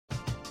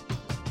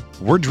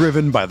We're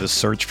driven by the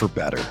search for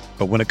better.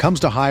 But when it comes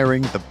to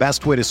hiring, the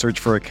best way to search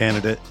for a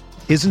candidate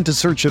isn't to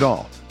search at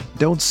all.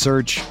 Don't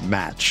search,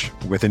 match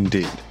with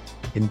Indeed.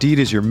 Indeed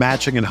is your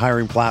matching and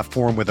hiring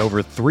platform with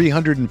over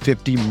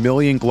 350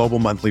 million global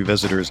monthly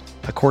visitors,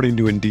 according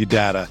to Indeed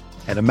data,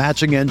 and a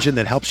matching engine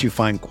that helps you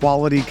find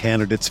quality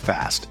candidates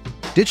fast.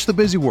 Ditch the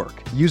busy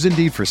work. Use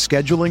Indeed for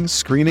scheduling,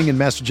 screening, and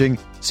messaging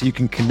so you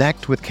can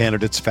connect with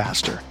candidates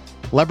faster.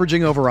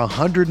 Leveraging over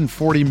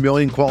 140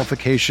 million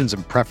qualifications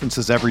and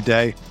preferences every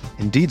day,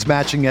 Indeed's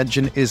matching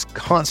engine is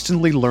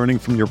constantly learning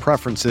from your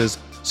preferences,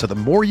 so the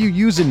more you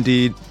use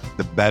Indeed,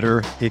 the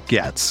better it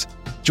gets.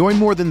 Join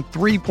more than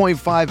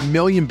 3.5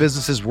 million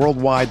businesses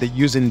worldwide that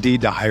use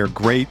Indeed to hire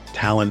great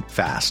talent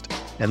fast.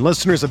 And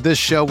listeners of this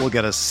show will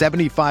get a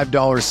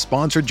 $75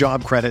 sponsored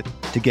job credit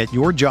to get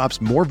your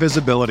jobs more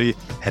visibility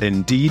at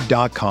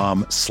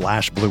Indeed.com/Blue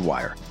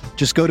Wire.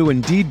 Just go to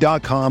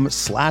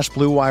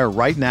Indeed.com/Blue Wire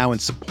right now and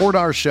support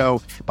our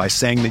show by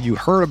saying that you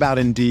heard about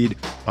Indeed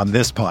on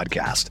this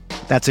podcast.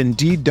 That's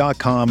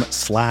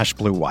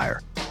Indeed.com/Blue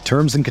Wire.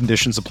 Terms and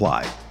conditions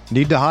apply.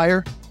 Need to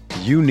hire?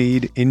 You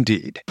need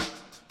Indeed.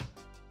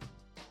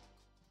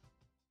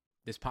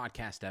 This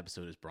podcast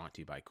episode is brought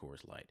to you by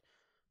Coors Light.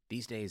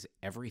 These days,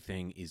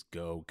 everything is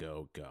go,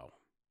 go, go.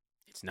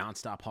 It's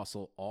nonstop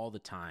hustle all the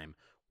time.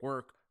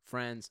 Work,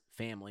 friends,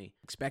 family,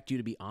 expect you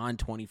to be on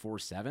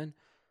 24/7.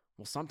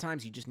 Well,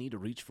 sometimes you just need to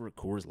reach for a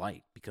Coors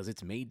Light because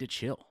it's made to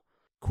chill.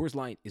 Coors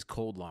Light is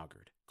cold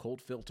lagered,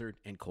 cold filtered,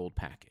 and cold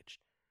packaged.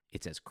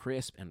 It's as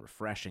crisp and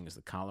refreshing as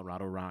the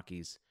Colorado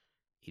Rockies.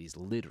 It is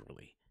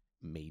literally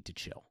made to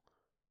chill.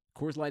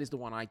 Coors Light is the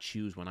one I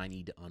choose when I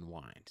need to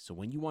unwind. So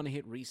when you want to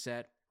hit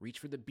reset, reach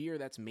for the beer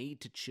that's made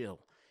to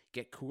chill.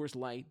 Get Coors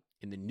Light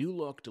in the new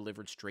look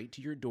delivered straight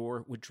to your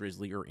door with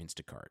Drizzly or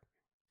Instacart.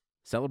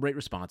 Celebrate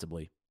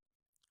responsibly.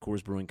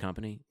 Coors Brewing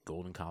Company,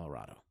 Golden,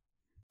 Colorado.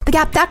 The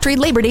Gap Factory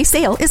Labor Day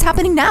sale is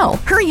happening now.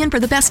 Hurry in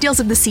for the best deals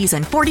of the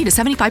season. 40 to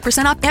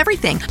 75% off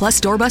everything. Plus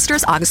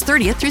doorbusters August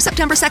 30th through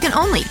September 2nd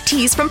only.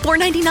 Tees from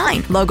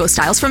 $4.99. Logo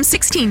styles from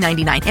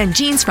 $16.99. And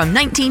jeans from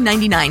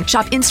 $19.99.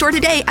 Shop in-store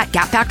today at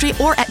Gap Factory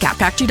or at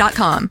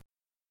gapfactory.com.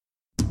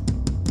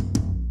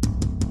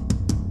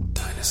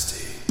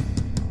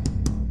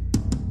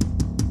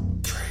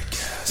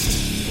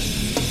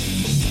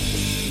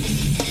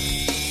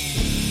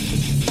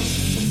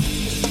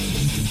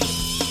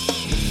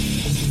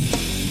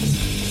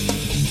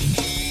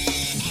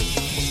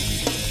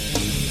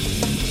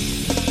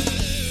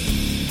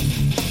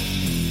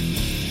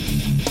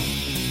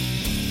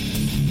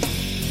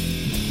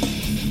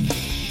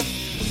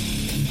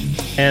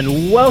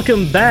 And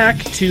welcome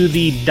back to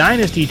the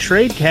Dynasty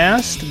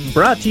Tradecast,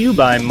 brought to you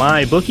by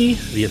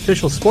MyBookie, the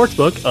official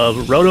sportsbook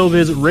of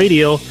RotoViz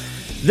Radio.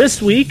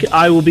 This week,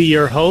 I will be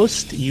your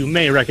host. You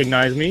may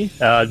recognize me,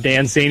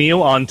 Dan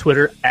Sanio, on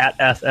Twitter at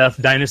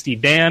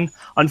FFDynastyDan.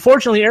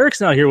 Unfortunately,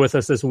 Eric's not here with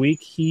us this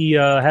week. He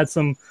had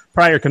some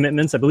prior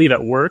commitments, I believe,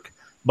 at work.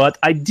 But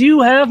I do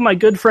have my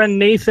good friend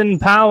Nathan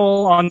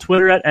Powell on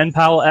Twitter at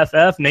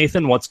NPowellFF.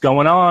 Nathan, what's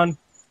going on?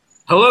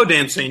 Hello,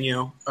 Dan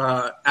Sanio.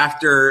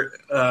 After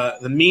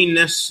the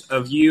meanness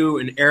of you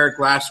and Eric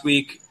last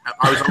week,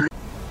 I was on.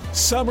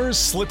 Summer's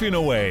slipping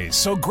away,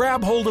 so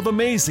grab hold of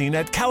amazing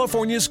at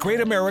California's Great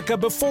America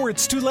before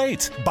it's too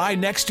late. Buy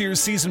next year's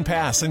season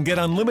pass and get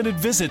unlimited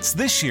visits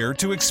this year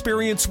to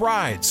experience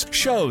rides,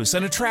 shows,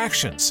 and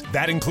attractions.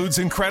 That includes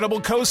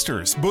incredible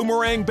coasters,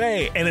 Boomerang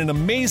Bay, and an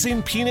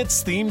amazing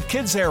Peanuts-themed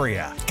kids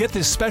area. Get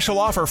this special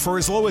offer for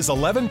as low as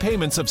 11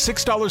 payments of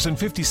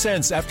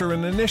 $6.50 after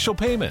an initial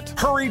payment.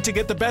 Hurry to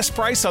get the best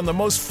price on the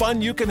most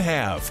fun you can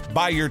have.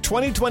 Buy your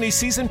 2020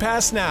 season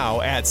pass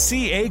now at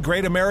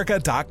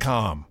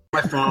cagreatamerica.com.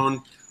 My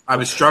phone. I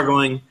was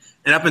struggling,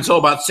 and up until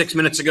about 6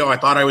 minutes ago, I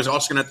thought I was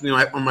also going to have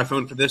to be on my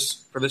phone for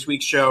this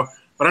week's show,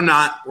 but I'm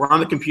not. We're on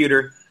the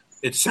computer.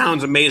 It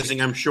sounds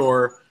amazing, I'm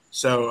sure.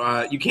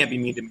 So you can't be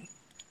mean to me.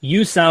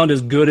 You sound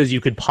as good as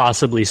you could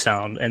possibly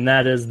sound, and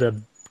that is the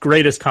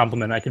greatest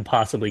compliment I could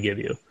possibly give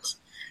you.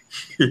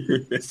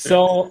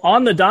 So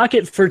on the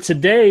docket for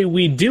today,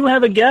 we do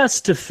have a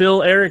guest to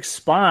fill Eric's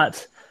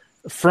spot.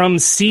 From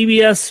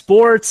CBS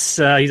Sports,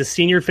 he's a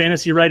senior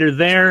fantasy writer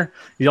there.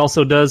 He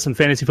also does some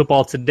fantasy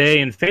football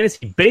today and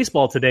fantasy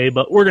baseball today,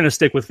 but we're going to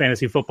stick with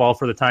fantasy football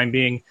for the time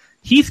being.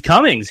 Heath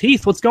Cummings.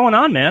 Heath, what's going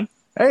on, man?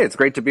 Hey, it's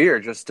great to be here.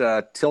 Just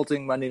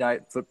tilting Monday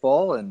Night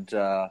Football, and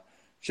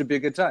should be a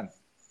good time.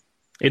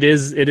 It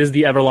is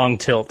the everlong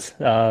tilt.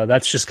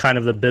 That's just kind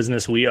of the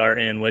business we are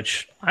in,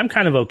 which I'm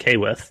kind of okay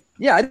with.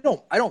 Yeah, I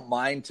don't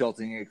mind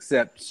tilting,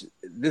 except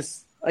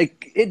this,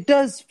 like, it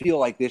does feel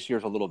like this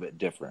year's a little bit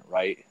different,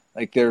 right?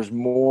 Like there's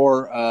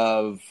more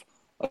of,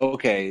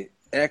 okay,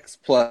 X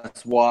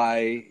plus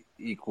Y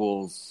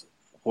equals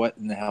what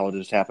in the hell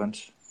just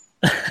happened?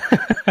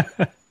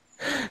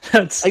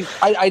 That's like,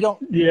 I don't.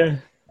 Yeah.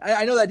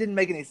 I know that didn't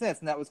make any sense,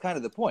 and that was kind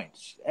of the point.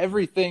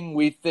 Everything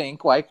we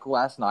think, like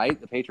last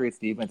night, the Patriots'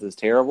 defense is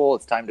terrible.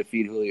 It's time to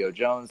feed Julio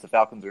Jones. The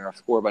Falcons are going to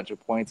score a bunch of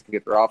points to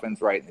get their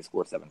offense right, and they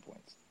score 7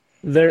 points.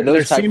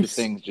 Those types of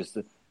things just...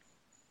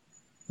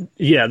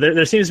 Yeah,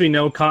 there seems to be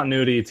no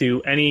continuity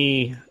to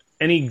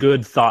any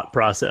good thought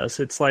process.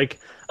 It's like,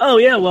 oh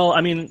yeah, well,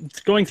 I mean,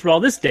 going through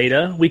all this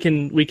data, we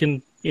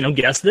can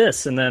guess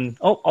this, and then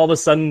all of a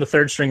sudden the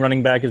third string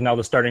running back is now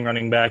the starting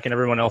running back, and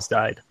everyone else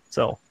died.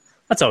 So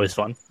that's always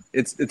fun.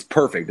 It's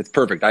perfect. It's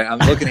perfect. I'm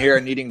looking here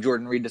and needing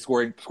Jordan Reed to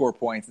score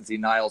points, and see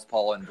Niles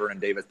Paul and Vernon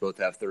Davis both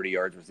have 30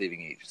 yards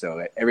receiving each.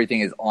 So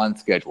everything is on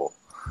schedule.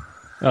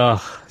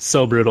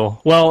 So brutal.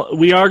 Well,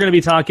 we are going to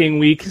be talking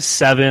week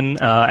 7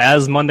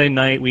 as Monday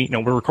night.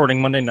 We're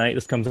recording Monday night.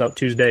 This comes out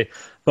Tuesday.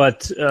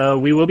 But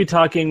we will be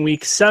talking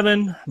week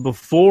 7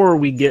 before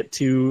we get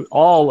to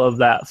all of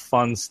that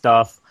fun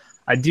stuff.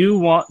 I do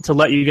want to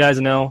let you guys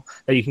know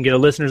that you can get a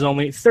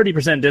listeners-only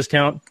 30%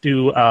 discount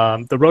to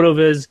the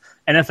RotoViz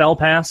NFL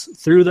Pass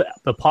through the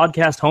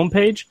podcast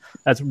homepage.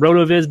 That's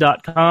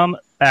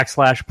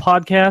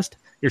rotoviz.com/podcast.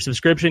 Your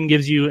subscription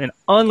gives you an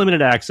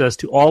unlimited access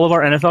to all of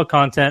our NFL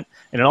content,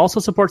 and it also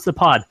supports the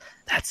pod.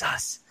 That's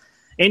us.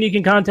 And you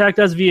can contact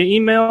us via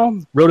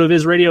email,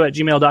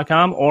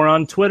 rotovizradio@gmail.com, or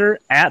on Twitter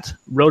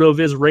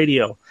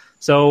 @rotovizradio.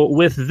 So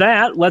with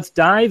that, let's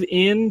dive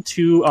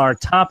into our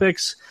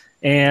topics.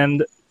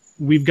 And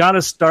we've got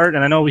to start,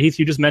 and I know, Heath,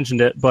 you just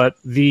mentioned it, but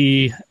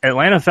the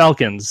Atlanta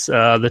Falcons,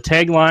 the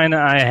tagline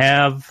I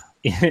have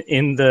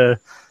in the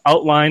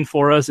outline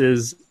for us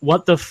is,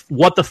 what the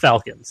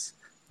Falcons?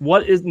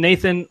 What is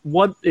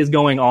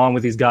going on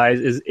with these guys?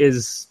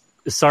 Is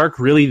Sark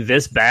really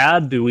this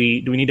bad? Do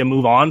we need to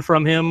move on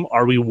from him?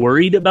 Are we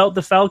worried about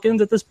the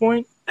Falcons at this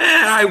point?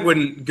 I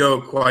wouldn't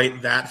go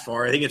quite that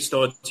far. I think it's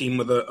still a team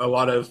with a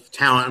lot of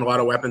talent and a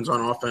lot of weapons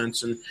on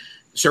offense, and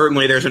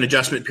certainly there's an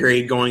adjustment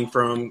period going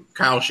from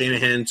Kyle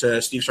Shanahan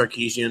to Steve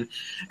Sarkisian,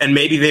 and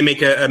maybe they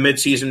make a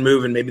midseason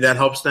move, and maybe that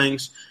helps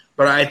things.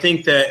 But I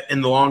think that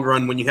in the long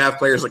run, when you have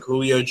players like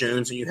Julio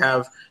Jones and you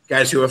have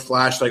guys who have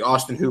flashed like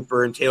Austin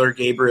Hooper and Taylor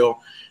Gabriel,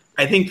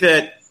 I think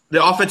that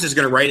the offense is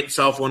going to right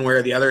itself one way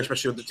or the other,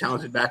 especially with the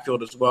talented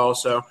backfield as well.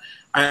 So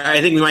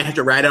I think we might have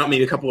to ride out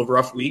maybe a couple of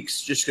rough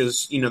weeks just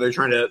because, they're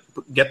trying to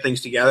get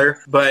things together.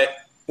 But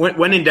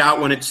when in doubt,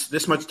 when it's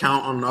this much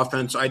talent on an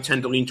offense, I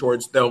tend to lean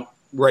towards they'll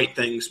right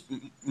things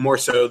more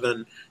so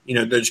than,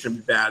 they're just going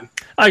to be bad.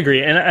 I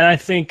agree. And I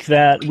think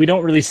that we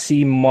don't really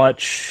see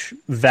much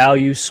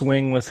value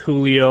swing with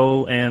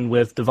Julio and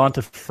with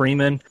Devonta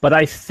Freeman. But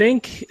I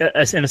think,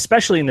 and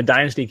especially in the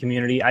dynasty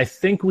community, I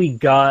think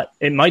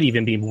it might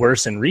even be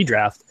worse in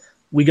redraft.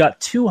 We got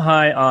too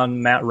high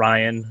on Matt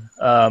Ryan.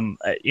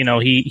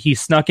 He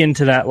snuck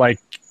into that like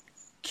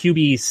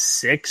QB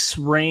 6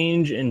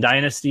 range in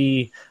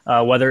dynasty,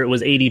 whether it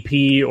was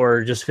ADP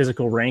or just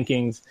physical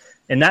rankings.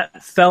 And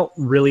that felt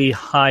really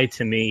high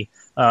to me.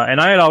 And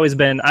I had always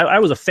been, I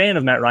was a fan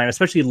of Matt Ryan,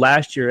 especially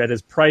last year at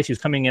his price. He was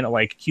coming in at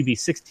like QB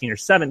 16 or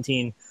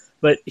 17.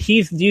 But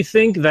Heath, do you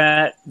think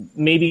that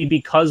maybe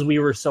because we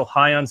were so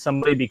high on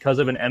somebody because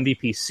of an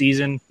MVP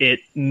season, it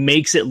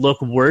makes it look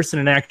worse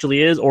than it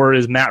actually is? Or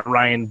is Matt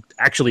Ryan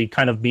actually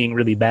kind of being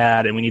really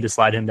bad and we need to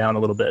slide him down a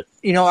little bit?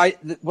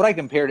 What I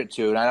compared it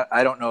to, and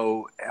I don't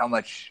know how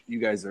much you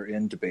guys are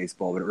into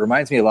baseball, but it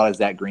reminds me a lot of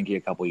Zach Greinke a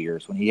couple of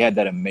years when he had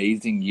that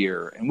amazing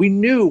year. And we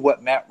knew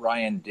what Matt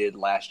Ryan did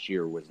last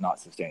year was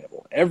not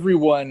sustainable. It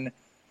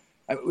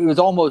was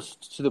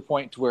almost to the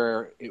point to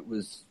where it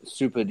was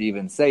stupid to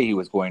even say he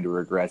was going to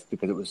regress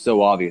because it was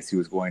so obvious he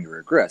was going to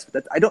regress.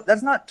 But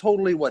that's not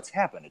totally what's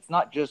happened. It's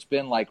not just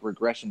been like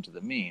regression to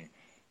the mean.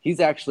 He's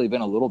actually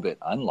been a little bit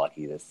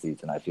unlucky this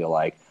season, I feel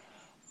like.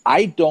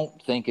 I don't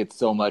think it's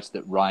so much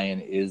that Ryan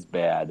is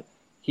bad.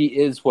 He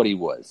is what he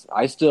was.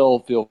 I still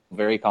feel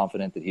very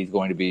confident that he's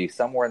going to be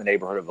somewhere in the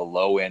neighborhood of a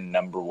low-end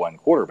number 1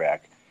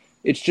 quarterback.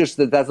 It's just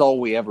that's all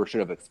we ever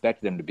should have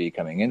expected him to be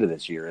coming into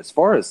this year. As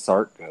far as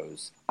Sark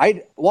goes,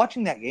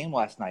 watching that game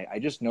last night, I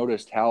just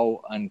noticed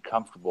how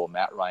uncomfortable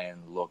Matt Ryan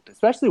looked,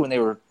 especially when they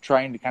were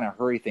trying to kind of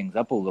hurry things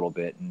up a little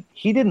bit. And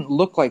he didn't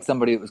look like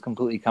somebody that was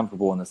completely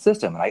comfortable in the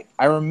system. And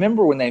I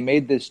remember when they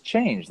made this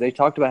change, they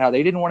talked about how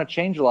they didn't want to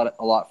change a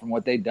lot from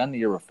what they'd done the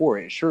year before.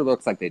 It sure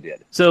looks like they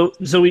did. So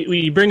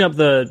we bring up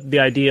the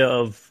idea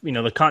of,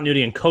 the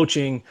continuity in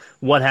coaching,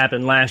 what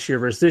happened last year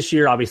versus this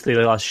year. Obviously,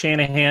 they lost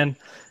Shanahan.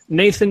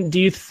 Nathan, do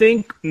you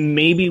think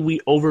maybe we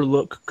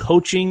overlook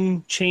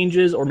coaching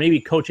changes or maybe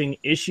coaching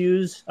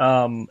issues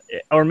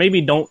or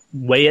maybe don't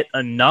weigh it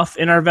enough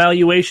in our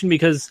valuation?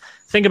 Because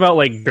think about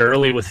like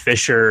Gurley with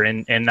Fisher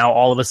and now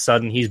all of a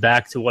sudden he's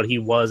back to what he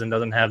was and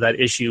doesn't have that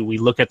issue. We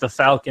look at the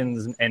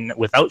Falcons and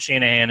without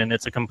Shanahan and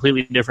it's a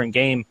completely different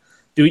game.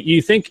 Do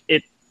you think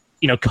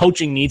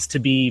coaching needs to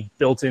be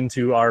built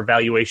into our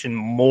valuation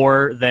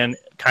more than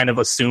kind of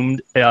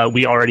assumed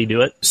we already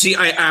do it? See,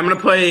 I'm going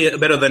to play a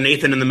bit of the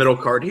Nathan in the middle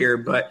card here,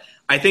 but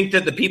I think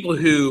that the people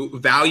who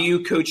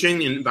value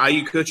coaching and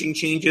value coaching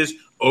changes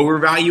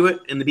overvalue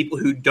it, and the people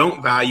who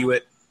don't value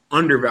it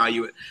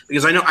undervalue it.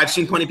 Because I know I've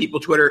seen plenty of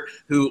people Twitter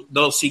who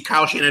they'll see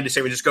Kyle Shanahan to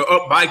say, we just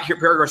go, buy Pierre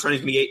Garçon,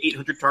 he's going to get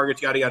 800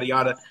 targets, yada, yada,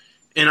 yada.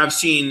 And I've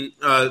seen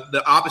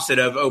the opposite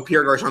of,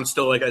 Pierre Garçon's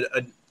still like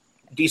a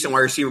decent wide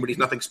receiver, but he's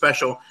nothing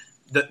special.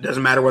 That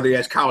doesn't matter whether he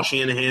has Kyle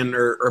Shanahan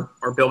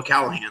or Bill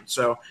Callahan.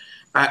 So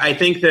I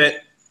think that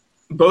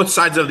both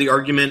sides of the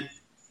argument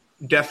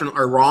definitely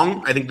are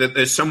wrong. I think that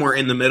there's somewhere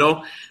in the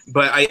middle.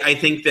 But I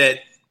think that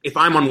if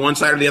I'm on one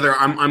side or the other,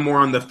 I'm more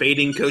on the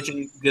fading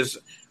coaching because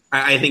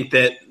I think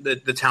that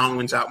the talent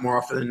wins out more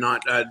often than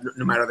not,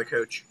 no matter the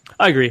coach.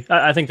 I agree.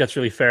 I think that's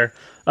really fair.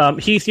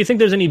 Heath, do you think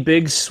there's any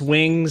big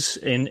swings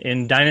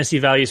in dynasty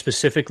value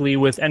specifically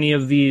with any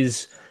of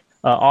these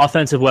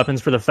offensive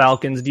weapons for the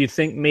Falcons? Do you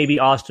think maybe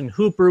Austin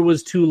Hooper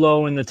was too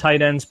low in the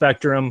tight end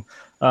spectrum?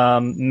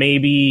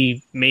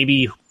 Maybe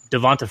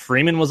Devonta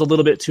Freeman was a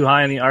little bit too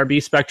high in the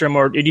RB spectrum?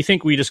 Or do you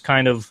think we just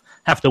kind of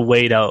have to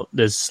wait out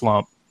this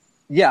slump?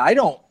 Yeah, I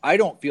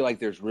don't feel like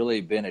there's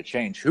really been a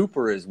change.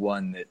 Hooper is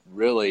one that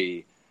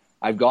really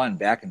I've gone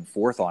back and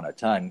forth on a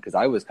ton because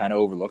I was kind of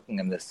overlooking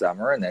him this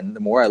summer. And then the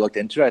more I looked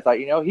into it, I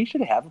thought, he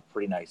should have a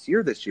pretty nice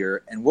year this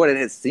year. And what it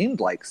has seemed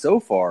like so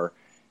far,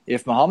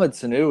 if Mohamed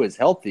Sanu is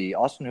healthy,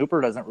 Austin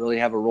Hooper doesn't really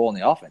have a role in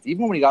the offense.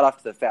 Even when he got off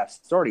to the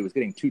fast start, he was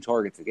getting 2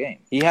 targets a game.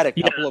 He had a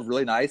couple of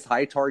really nice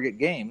high-target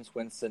games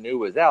when Sanu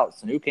was out.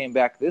 Sanu came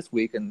back this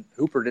week, and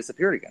Hooper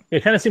disappeared again.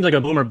 It kind of seems like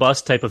a boom or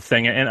bust type of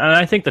thing, and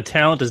I think the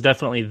talent is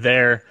definitely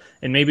there,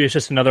 and maybe it's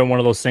just another one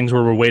of those things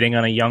where we're waiting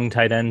on a young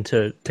tight end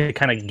to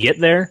kind of get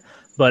there.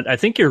 But I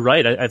think you're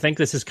right. I think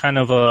this is kind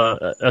of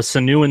a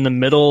Sanu in the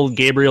middle,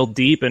 Gabriel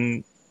deep,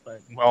 and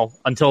well,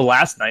 until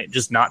last night,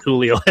 just not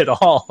Julio at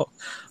all.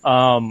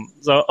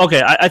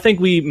 Okay, I think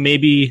we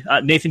maybe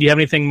Nathan, do you have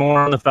anything more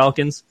on the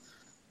Falcons?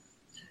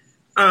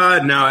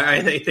 No,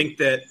 I think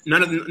that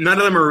none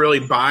of them are really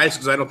biased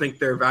because I don't think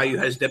their value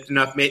has dipped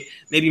enough.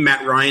 Maybe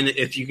Matt Ryan,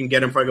 if you can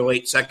get him for like a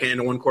late second in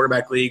a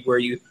 1-quarterback league where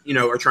you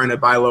are trying to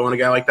buy low on a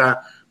guy like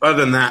that. But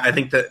other than that, I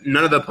think that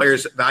none of the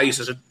players' values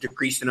has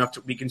decreased enough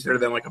to be considered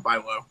them like a buy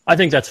low. I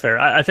think that's fair.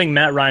 I think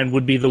Matt Ryan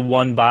would be the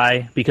one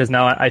buy because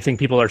now I think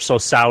people are so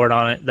soured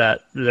on it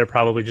that they're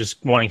probably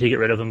just wanting to get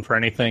rid of him for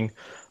anything.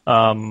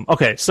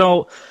 Okay,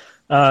 so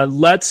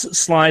let's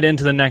slide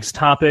into the next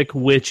topic,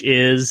 which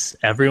is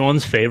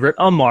everyone's favorite,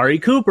 Amari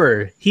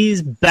Cooper.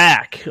 He's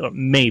back.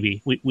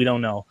 Maybe. We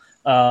don't know.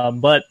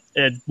 But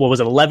what was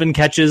it, 11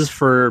 catches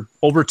for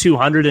over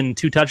 200 and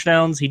 2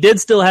 touchdowns? He did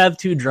still have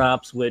 2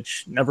 drops,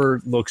 which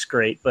never looks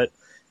great, but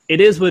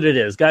it is what it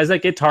is. Guys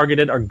that get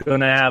targeted are going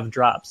to have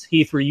drops.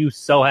 Heath, were you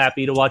so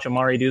happy to watch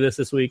Amari do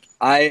this week?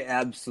 I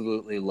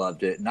absolutely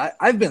loved it. And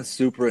I've been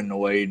super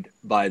annoyed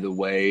by the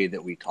way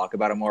that we talk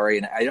about Amari,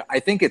 and I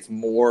think it's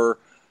more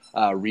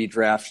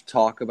redraft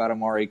talk about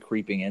Amari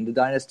creeping into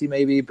Dynasty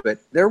maybe, but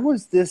there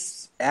was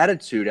this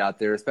attitude out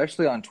there,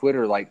 especially on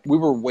Twitter, like we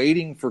were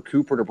waiting for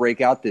Cooper to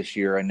break out this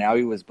year and now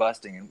he was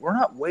busting, and we're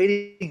not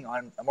waiting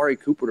on Amari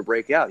Cooper to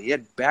break out. He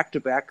had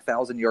back-to-back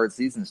 1,000-yard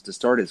seasons to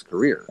start his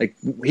career. Like,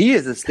 he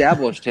has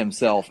established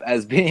himself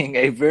as being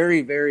a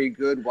very, very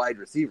good wide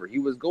receiver. He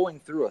was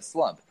going through a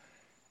slump.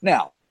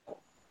 Now,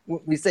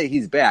 we say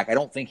he's back. I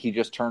don't think he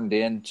just turned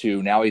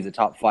into now he's a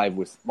top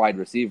 5 wide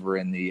receiver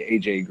in the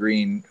A.J.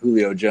 Green,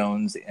 Julio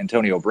Jones,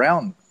 Antonio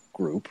Brown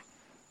group.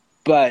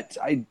 But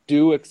I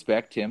do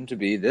expect him to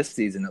be this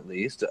season at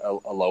least a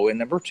low-end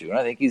number 2. And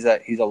I think he's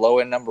a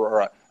low-end number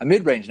or a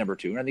mid-range number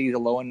 2. And I think he's a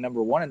low-end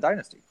number 1 in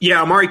Dynasty.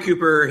 Yeah, Amari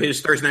Cooper,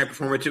 his Thursday night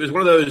performance, it was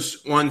one of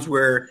those ones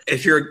where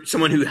if you're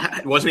someone who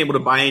wasn't able to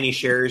buy any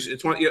shares,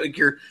 it's one like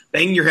you're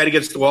banging your head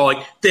against the wall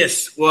like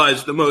this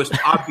was the most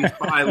obvious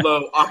buy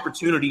low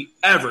opportunity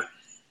ever.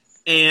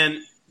 And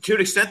to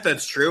an extent,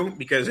 that's true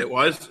because it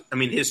was. I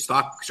mean, his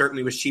stock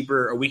certainly was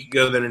cheaper a week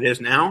ago than it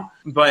is now.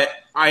 But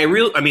I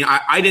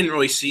didn't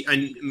really see.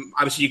 And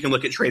obviously, you can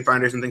look at trade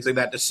finders and things like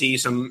that to see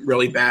some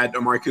really bad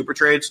Amari Cooper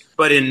trades.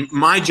 But in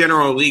my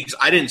general leagues,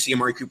 I didn't see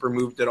Amari Cooper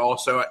moved at all.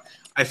 So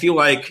I feel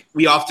like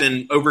we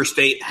often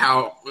overstate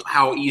how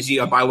easy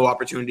a buy low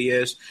opportunity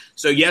is.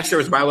 So yes, there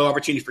was buy low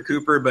opportunity for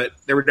Cooper, but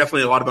there were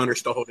definitely a lot of owners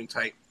still holding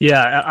tight.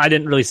 Yeah, I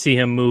didn't really see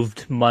him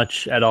moved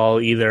much at all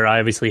either. I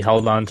obviously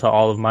held on to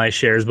all of my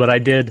shares, but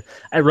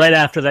right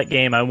after that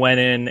game, I went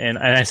in and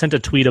I sent a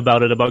tweet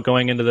about it, about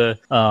going into the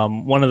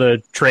one of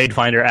the trade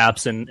finder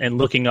apps and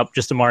looking up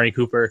just Amari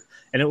Cooper.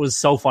 And it was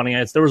so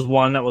funny. There was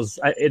one that was,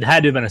 it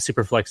had to have been a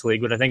Superflex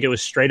league, but I think it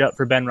was straight up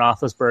for Ben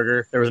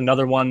Roethlisberger. There was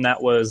another one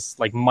that was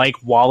like Mike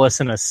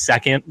Wallace in a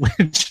second,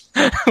 which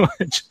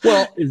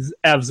is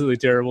absolutely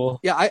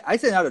terrible. Yeah, I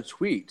sent out a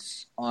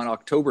tweet on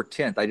October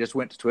 10th. I just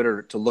went to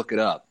Twitter to look it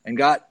up and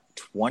got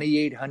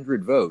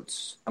 2,800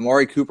 votes.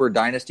 Amari Cooper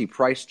Dynasty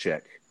price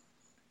check.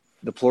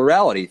 The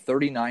plurality,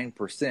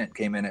 39%,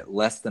 came in at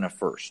less than a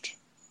first.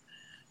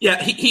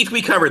 Yeah, Heath,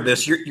 we covered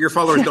this. Your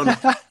followers don't.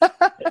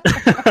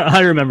 I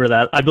remember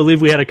that. I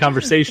believe we had a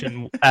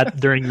conversation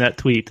during that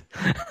tweet.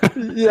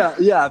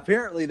 Yeah.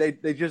 Apparently,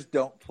 they just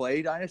don't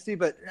play Dynasty.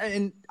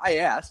 And I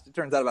asked. It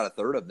turns out about a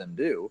third of them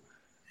do.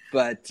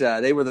 But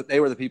they were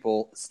the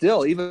people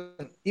still. Even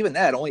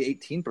that, only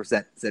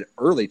 18% said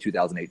early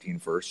 2018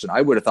 first, and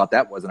I would have thought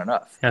that wasn't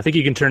enough. I think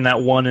you can turn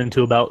that 1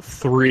 into about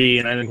 3,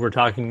 and I think we're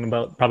talking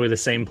about probably the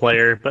same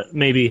player, but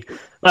maybe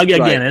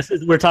again, right.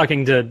 We're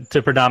talking to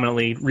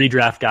predominantly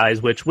redraft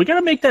guys, which we got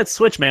to make that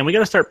switch, man. We got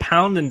to start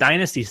pounding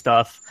Dynasty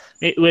stuff.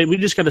 We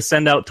just got to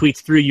send out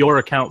tweets through your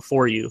account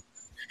for you.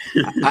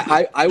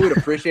 I would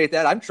appreciate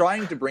that. I'm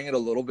trying to bring it a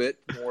little bit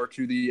more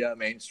to the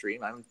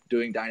mainstream. I'm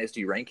doing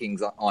dynasty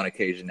rankings on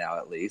occasion now,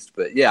 at least.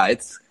 But yeah,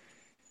 it's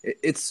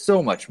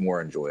so much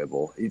more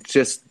enjoyable. It's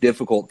just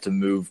difficult to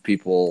move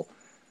people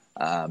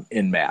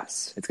in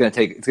mass. It's gonna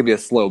be a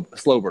slow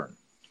burn.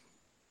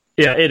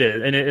 Yeah, it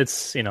is, and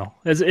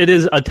it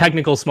is a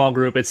technical small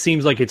group. It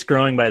seems like it's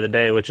growing by the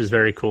day, which is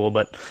very cool.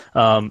 But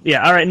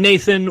yeah, all right,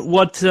 Nathan,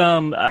 what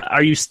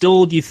are you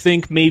still? Do you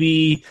think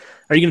maybe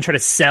are you going to try to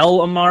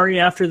sell Amari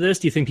after this?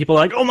 Do you think people are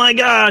like, oh my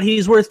God,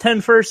 he's worth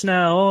 10 first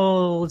now?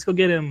 Oh, let's go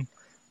get him.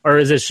 Or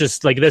is it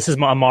just like, this is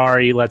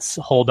Amari, let's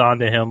hold on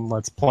to him,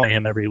 let's play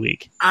him every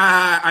week?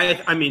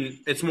 I mean,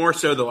 it's more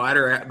so the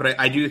latter, but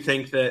I do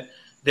think that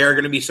there are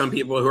going to be some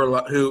people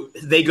who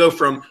they go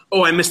from,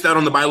 oh, I missed out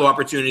on the buy low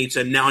opportunity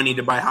to now I need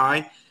to buy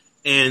high.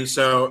 And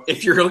so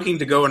if you're looking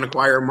to go and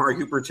acquire Amari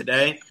Cooper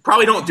today,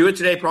 probably don't do it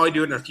today, probably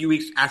do it in a few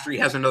weeks after he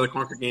has another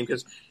clunker game,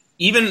 because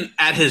even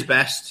at his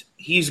best,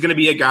 he's going to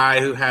be a guy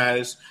who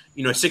has,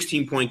 a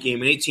 16-point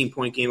game, an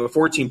 18-point game, a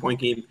 14-point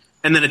game,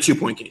 and then a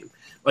 2-point game.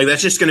 Like,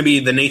 that's just going to be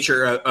the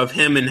nature of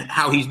him and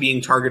how he's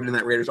being targeted in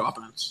that Raiders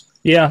offense.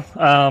 Yeah,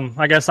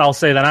 I guess I'll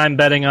say that I'm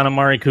betting on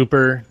Amari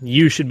Cooper.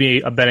 You should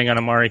be betting on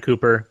Amari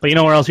Cooper. But you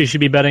know where else you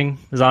should be betting?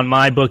 Is on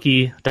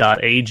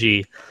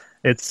mybookie.ag.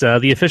 It's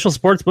the official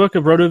sports book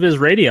of RotoViz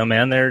Radio,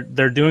 man.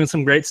 They're doing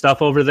some great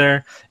stuff over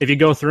there. If you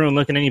go through and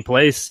look at any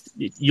place,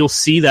 you'll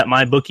see that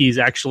MyBookie is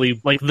actually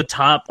like the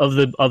top of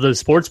the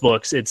sports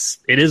books. It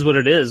is what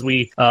it is.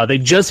 They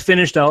just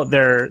finished out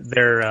their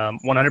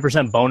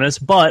 100% bonus,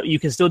 but you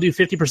can still do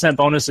 50%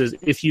 bonuses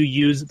if you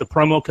use the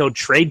promo code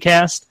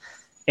TRADECAST.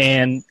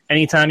 And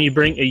anytime you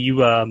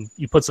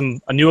put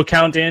a new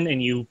account in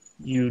and you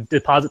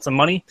deposit some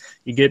money,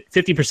 you get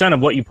 50%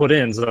 of what you put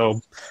in.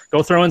 So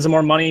go throw in some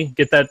more money,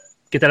 get that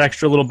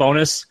extra little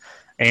bonus,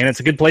 and it's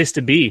a good place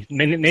to be.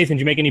 Nathan, did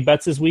you make any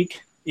bets this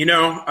week?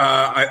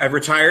 I've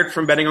retired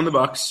from betting on the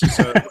Bucks,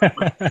 so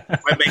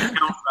my bank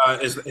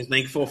account is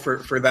thankful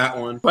for that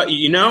one. But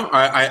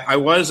I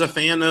was a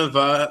fan of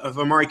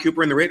Amari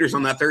Cooper and the Raiders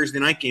on that Thursday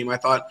night game. I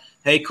thought,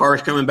 hey,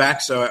 Carr's coming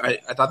back, so I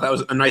thought that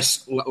was a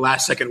nice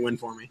last second win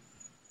for me.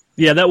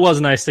 Yeah, that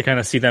was nice to kind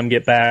of see them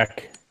get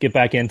back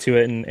into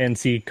it and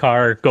see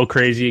Carr go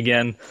crazy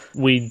again.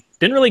 We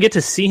didn't really get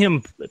to see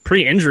him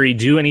pre-injury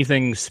do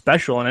anything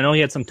special, and I know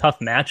he had some tough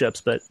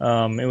matchups, but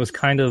it was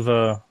kind of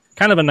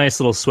a nice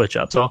little switch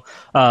up. So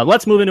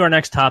let's move into our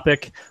next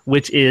topic,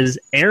 which is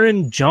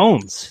Aaron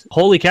Jones.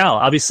 Holy cow.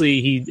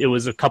 Obviously, it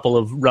was a couple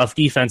of rough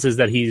defenses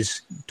that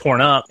he's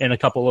torn up and a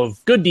couple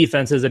of good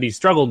defenses that he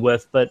struggled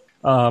with. But,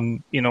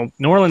 New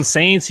Orleans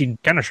Saints, he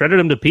kind of shredded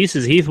him to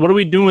pieces. Heath, what are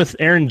we doing with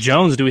Aaron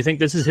Jones? Do we think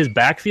this is his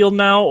backfield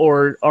now,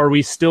 or are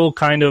we still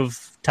kind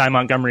of Ty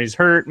Montgomery's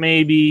hurt,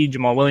 maybe?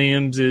 Jamal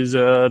Williams is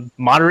a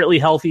moderately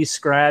healthy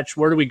scratch.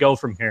 Where do we go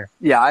from here?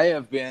 Yeah, I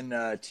have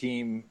been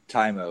Team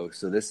Tymo,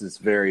 so this is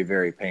very,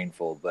 very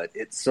painful. But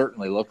it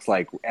certainly looks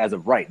like, as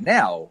of right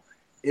now,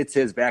 it's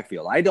his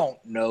backfield. I don't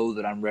know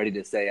that I'm ready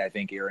to say I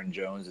think Aaron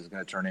Jones is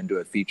going to turn into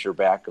a feature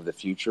back of the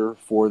future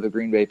for the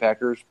Green Bay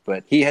Packers.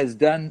 But he has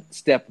done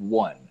step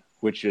one,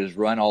 which is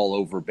run all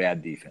over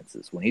bad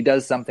defenses. When he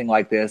does something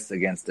like this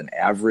against an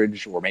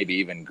average or maybe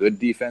even good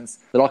defense,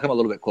 that'll come a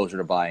little bit closer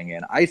to buying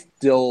in. I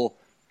still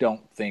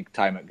don't think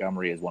Ty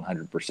Montgomery is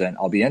 100%.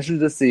 I'll be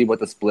interested to see what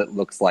the split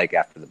looks like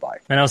after the bye.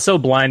 And I was so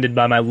blinded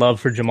by my love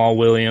for Jamal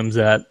Williams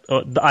that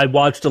I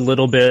watched a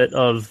little bit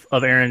of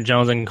Aaron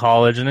Jones in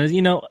college, and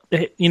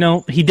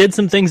he did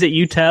some things at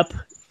UTEP.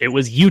 It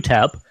was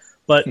UTEP.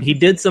 But he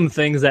did some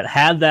things that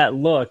had that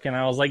look, and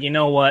I was like, you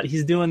know what?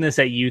 He's doing this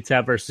at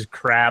UTEP versus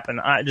crap,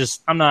 and I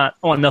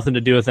want nothing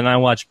to do with it. And I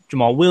watched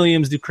Jamal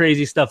Williams do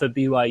crazy stuff at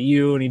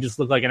BYU, and he just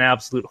looked like an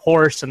absolute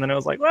horse. And then I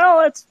was like, well,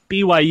 that's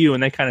BYU,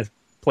 and they kind of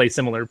play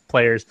similar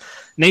players.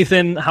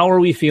 Nathan, how are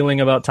we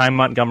feeling about Ty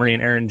Montgomery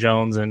and Aaron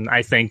Jones? And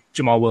I think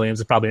Jamal Williams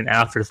is probably an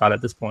afterthought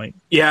at this point.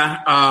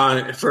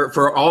 Yeah,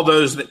 for all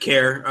those that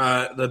care,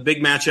 the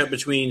big matchup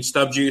between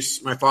Stub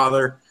Juice, my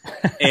father,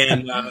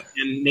 and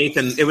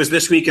Nathan, it was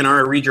this week in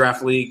our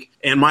redraft league,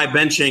 and my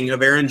benching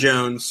of Aaron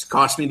Jones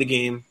cost me the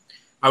game.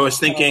 I was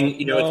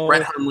thinking, it's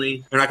Brett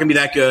Hundley. They're not going to be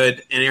that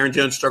good, and Aaron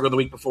Jones struggled the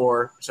week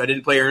before, so I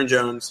didn't play Aaron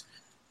Jones.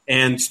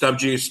 And Stub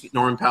Juice,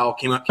 Norman Powell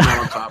came out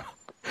on top.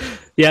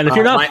 Yeah, and if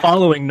you're not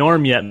following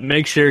Norm yet,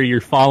 make sure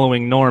you're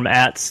following Norm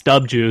at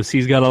StubJuice.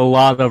 He's got a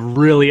lot of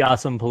really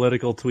awesome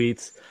political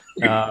tweets.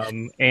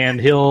 And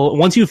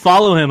once you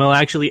follow him, he'll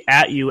actually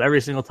at you every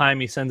single time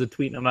he sends a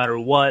tweet, no matter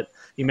what.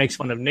 He makes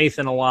fun of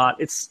Nathan a lot.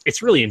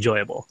 It's really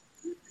enjoyable.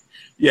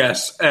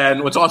 Yes,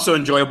 and what's also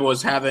enjoyable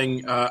is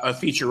having a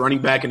feature running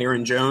back in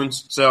Aaron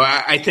Jones. So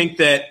I think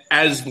that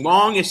as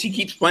long as he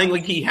keeps playing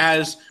like he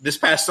has this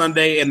past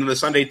Sunday and the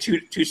Sunday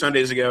two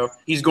Sundays ago,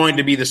 he's going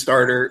to be the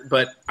starter.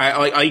 But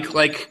I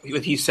like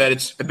what he said,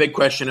 it's a big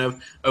question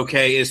of,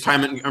 okay, is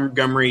Ty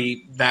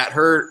Montgomery that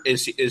hurt?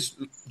 Is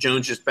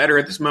Jones just better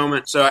at this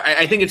moment. So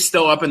I think it's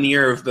still up in the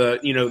air of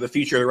the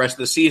future of the rest of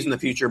the season, the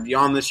future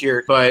beyond this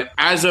year. But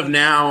as of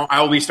now,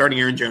 I will be starting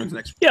Aaron Jones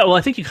next week. Yeah, well,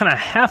 I think you kind of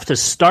have to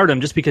start him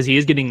just because he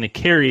is getting the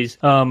carries.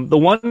 The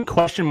one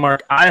question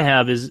mark I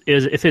have is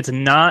if it's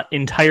not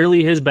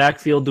entirely his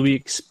backfield, do we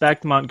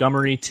expect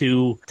Montgomery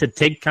to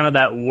take kind of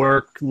that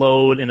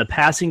workload in the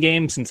passing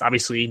game, since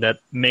obviously that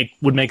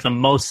would make the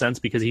most sense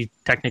because he's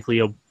technically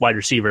a wide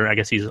receiver. I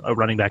guess he's a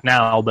running back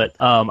now, but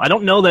I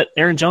don't know that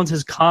Aaron Jones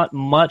has caught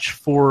much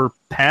for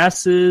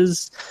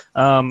passes.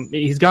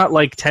 He's got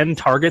like 10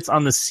 targets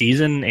on the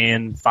season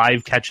and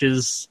 5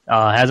 catches.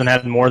 Hasn't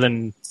had more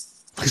than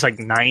looks like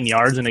 9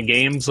 yards in a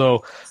game.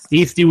 So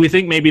Heath, do we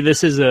think maybe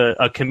this is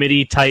a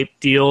committee type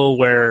deal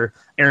where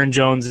Aaron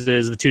Jones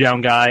is the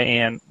 2-down guy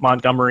and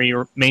Montgomery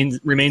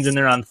remains in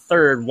there on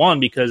third? One,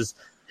 because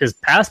his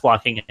pass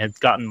blocking has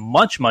gotten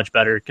much, much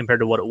better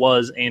compared to what it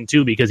was, and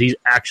 2, because he's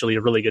actually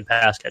a really good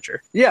pass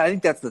catcher. Yeah, I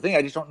think that's the thing.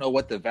 I just don't know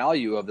what the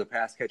value of the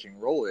pass catching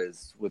role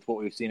is with what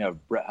we've seen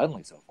of Brett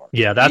Hundley so far.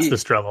 Yeah, that's the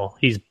struggle.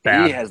 He's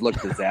bad. He has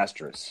looked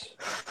disastrous.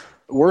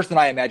 Worse than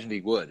I imagined he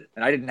would,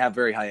 and I didn't have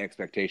very high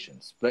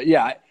expectations. But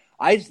yeah,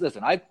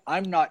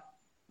 I'm not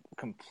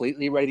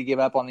completely ready to give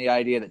up on the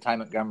idea that Ty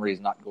Montgomery is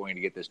not going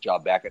to get this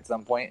job back at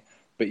some point.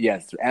 But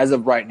yes, as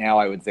of right now,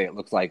 I would say it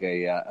looks like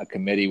a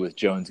committee with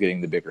Jones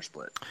getting the bigger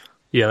split.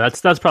 Yeah,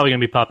 that's probably going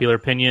to be popular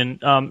opinion.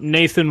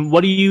 Nathan,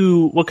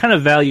 what kind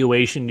of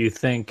valuation do you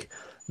think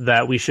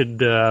that we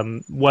should,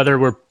 whether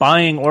we're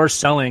buying or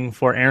selling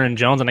for Aaron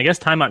Jones, and I guess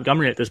Ty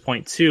Montgomery at this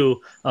point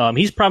too,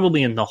 he's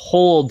probably in the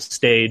hold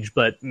stage,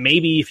 but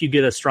maybe if you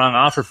get a strong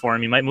offer for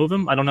him, you might move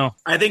him? I don't know.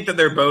 I think that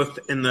they're both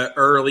in the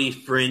early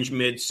fringe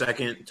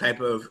mid-second type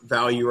of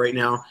value right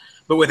now.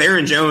 But with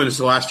Aaron Jones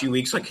the last few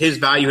weeks, like his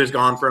value has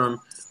gone from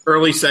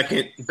early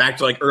second back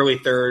to like early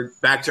third,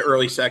 back to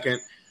early second.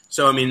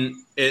 So, I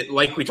mean,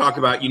 like we talked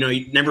about, you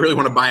never really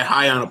want to buy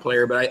high on a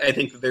player, but I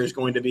think that there's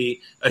going to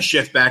be a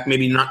shift back,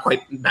 maybe not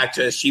quite back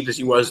to as cheap as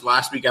he was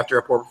last week after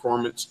a poor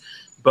performance.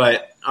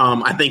 But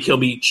I think he'll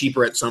be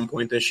cheaper at some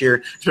point this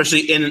year,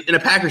 especially in a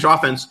Packers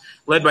offense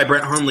led by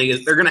Brett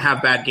Hundley. They're going to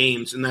have bad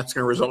games, and that's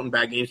going to result in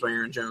bad games by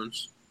Aaron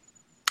Jones.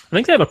 I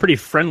think they have a pretty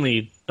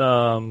friendly,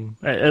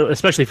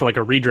 especially for like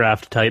a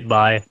redraft type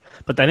buy,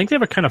 but I think they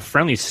have a kind of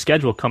friendly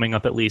schedule coming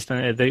up at least.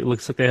 And it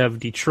looks like they have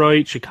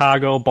Detroit,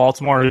 Chicago,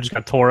 Baltimore, who just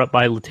got tore up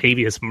by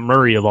Latavius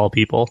Murray of all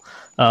people.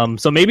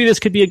 So maybe this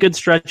could be a good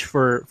stretch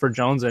for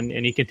Jones, and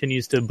he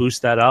continues to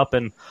boost that up.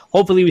 And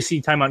hopefully we see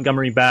Ty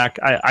Montgomery back.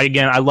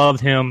 I loved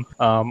him.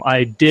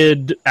 I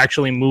did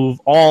actually move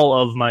all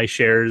of my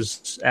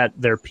shares at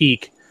their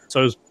peak, so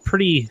I was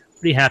pretty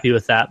happy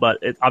with that, but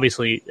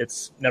obviously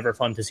it's never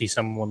fun to see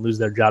someone lose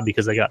their job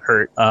because they got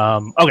hurt.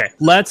 Okay,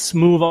 let's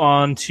move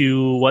on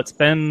to what's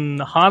been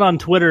hot on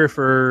Twitter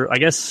for, I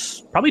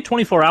guess, probably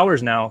 24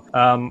 hours now.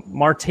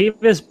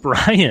 Martavis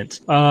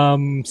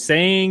Bryant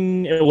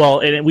saying,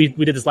 well, and we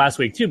did this last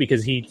week too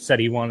because he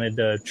said he wanted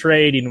to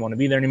trade, he didn't want to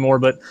be there anymore,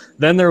 but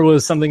then there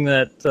was something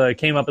that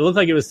came up. It looked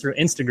like it was through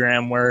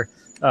Instagram where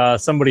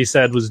somebody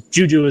said was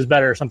Juju is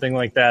better or something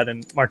like that,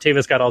 and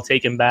Martavis got all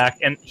taken back.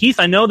 And Heath,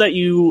 I know that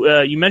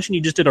you mentioned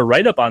you just did a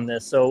write-up on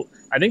this, so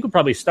I think we'll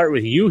probably start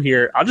with you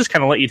here. I'll just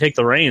kind of let you take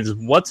the reins.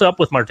 What's up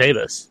with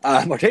Martavis?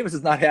 Martavis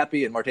is not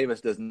happy, and Martavis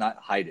does not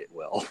hide it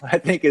well. I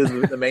think is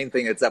the main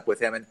thing that's up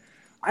with him. And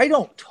I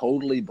don't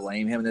totally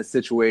blame him in this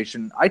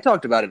situation. I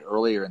talked about it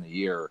earlier in the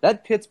year.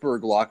 That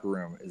Pittsburgh locker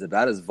room is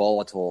about as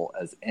volatile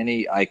as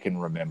any I can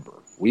remember.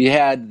 We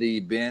had the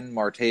Ben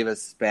Martavis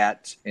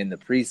spat in the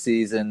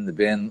preseason, the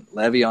Ben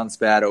Le'Veon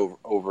spat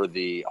over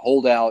the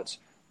holdout,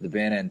 the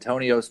Ben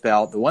Antonio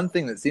spat. The one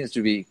thing that seems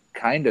to be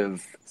kind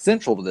of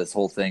central to this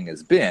whole thing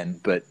is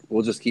Ben, but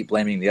we'll just keep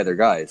blaming the other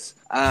guys.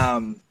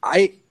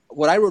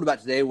 What I wrote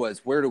about today was,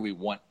 where do we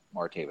want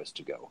Martavis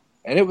to go?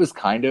 And it was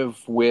kind of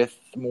with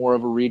more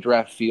of a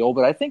redraft feel,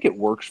 but I think it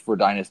works for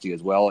Dynasty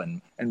as well.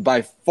 And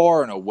by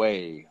far and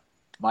away,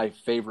 my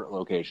favorite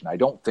location. I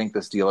don't think the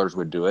Steelers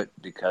would do it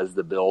because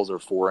the Bills are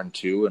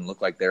 4-2 and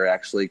look like they're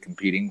actually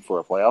competing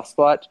for a playoff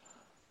spot.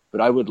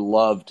 But I would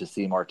love to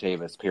see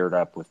Martavis paired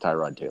up with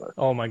Tyrod Taylor.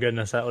 Oh my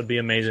goodness, that would be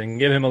amazing.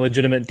 Give him a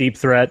legitimate deep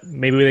threat.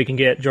 Maybe they can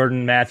get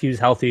Jordan Matthews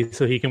healthy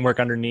so he can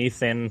work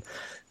underneath and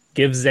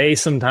give Zay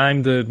some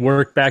time to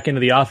work back into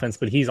the offense,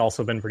 but he's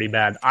also been pretty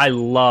bad. I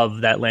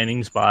love that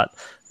landing spot.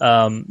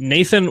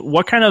 Nathan,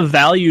 what kind of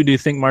value do you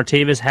think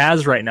Martavis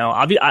has right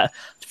now?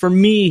 For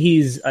me,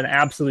 he's an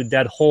absolute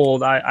dead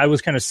hold. I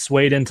was kind of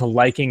swayed into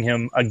liking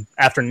him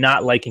after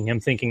not liking him,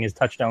 thinking his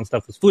touchdown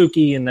stuff was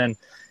fluky, and then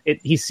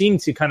he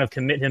seemed to kind of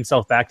commit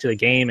himself back to the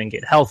game and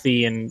get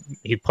healthy, and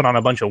he put on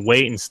a bunch of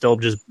weight and still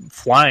just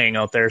flying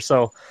out there.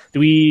 So do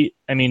we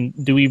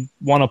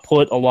want to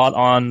put a lot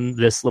on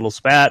this little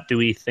spat? Do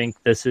we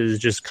think this is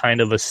just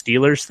kind of a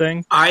Steelers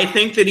thing? I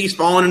think that he's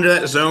fallen into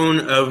that zone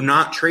of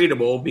not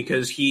tradable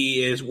because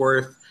he is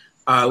worth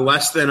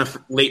less than a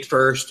late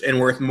first and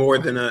worth more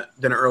than an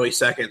early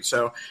second.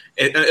 So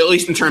at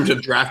least in terms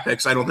of draft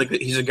picks, I don't think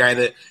that he's a guy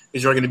that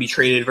is really going to be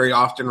traded very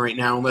often right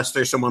now unless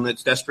there's someone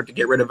that's desperate to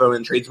get rid of him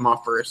and trades him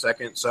off for a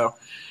second. So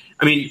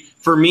I mean,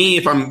 for me,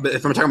 if I'm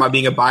talking about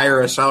being a buyer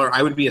or a seller,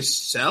 I would be a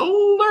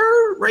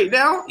seller right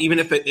now, even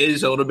if it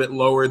is a little bit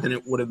lower than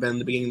it would have been at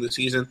the beginning of the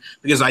season,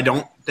 because I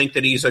don't think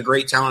that he's a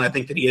great talent. I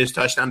think that he is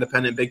touchdown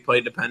dependent, big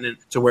play dependent,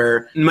 to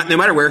where no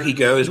matter where he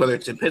goes, whether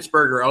it's in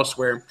Pittsburgh or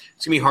elsewhere,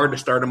 it's going to be hard to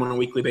start him on a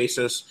weekly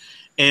basis.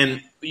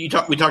 And we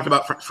talked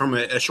about from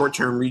a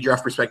short-term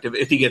redraft perspective,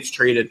 if he gets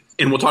traded,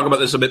 and we'll talk about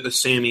this a bit with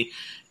Sammy.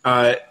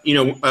 A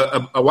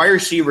wide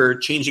receiver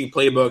changing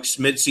playbooks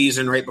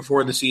mid-season, right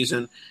before the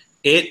season,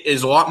 it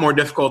is a lot more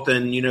difficult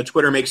than,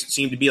 Twitter makes it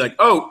seem to be like,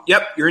 oh,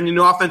 yep, you're in the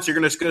new offense, you're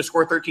going to go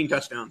score 13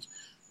 touchdowns.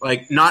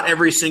 Like, not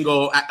every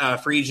single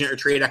free agent or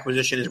trade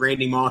acquisition is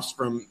Randy Moss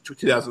from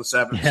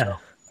 2007. Yeah. So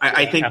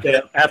I think after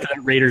that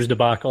Raiders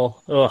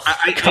debacle. Oh,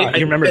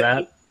 you remember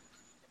that?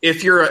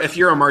 If you're a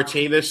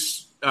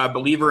Martavis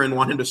believer and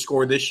want him to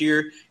score this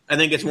year, I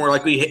think it's more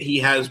likely he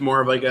has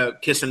more of like a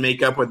kiss and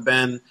make up with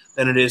Ben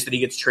than it is that he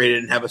gets traded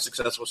and have a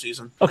successful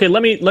season. Okay,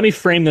 let me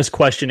frame this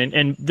question,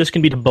 and this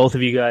can be to both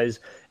of you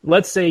guys.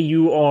 Let's say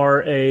you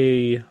are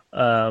you're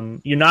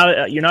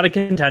not a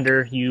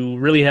contender, you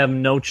really have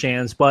no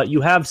chance, but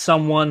you have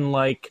someone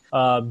like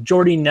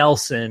Jordy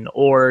Nelson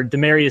or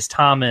Demaryius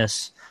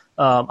Thomas,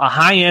 a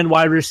high-end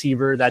wide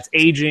receiver that's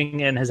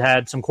aging and has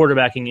had some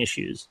quarterbacking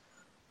issues.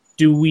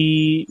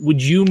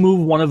 Would you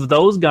move one of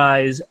those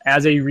guys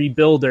as a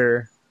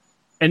rebuilder?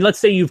 And let's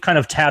say you've kind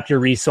of tapped your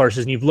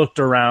resources and you've looked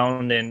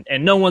around and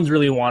no one's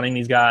really wanting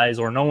these guys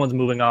or no one's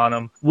moving on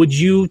them. Would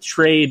you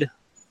trade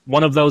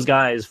one of those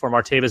guys for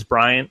Martavis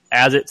Bryant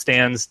as it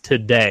stands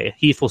today?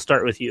 Heath, we'll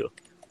start with you.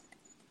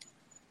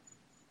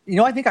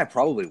 I think I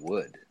probably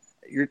would.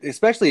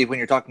 Especially when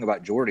you're talking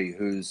about Jordy,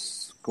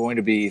 who's going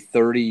to be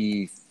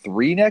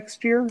 33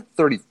 next year,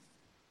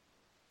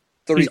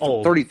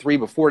 33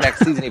 before next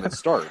season even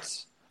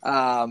starts.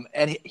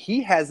 And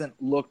he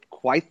hasn't looked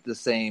quite the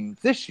same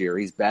this year.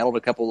 He's battled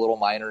a couple little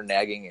minor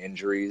nagging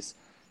injuries.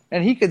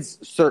 And he could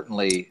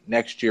certainly,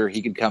 next year,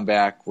 he could come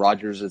back.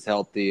 Rodgers is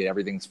healthy.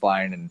 Everything's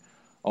fine. And,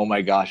 oh,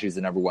 my gosh, he's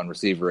the number one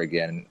receiver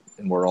again.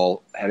 And we're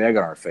all have egg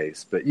on our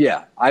face. But,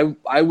 yeah,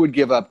 I would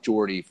give up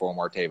Jordy for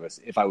Martavis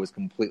if I was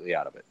completely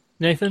out of it.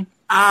 Nathan?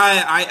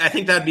 I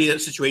think that'd be a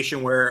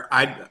situation where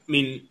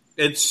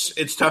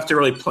it's tough to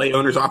really play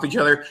owners off each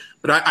other.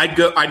 But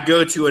I'd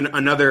go to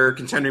another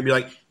contender and be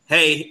like,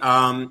 hey,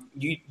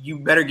 you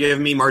better give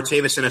me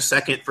Martavis in a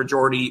second for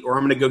Jordy, or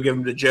I'm going to go give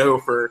him to Joe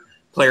for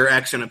player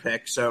X in a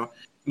pick. So,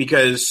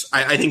 because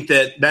I think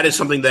that is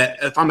something that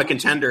if I'm a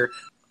contender,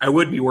 I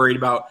would be worried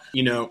about,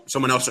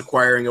 someone else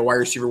acquiring a wide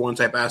receiver one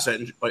type asset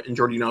in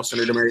Jordy Nelson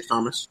or Demaryius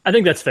Thomas. I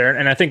think that's fair,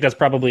 and I think that's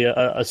probably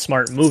a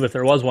smart move if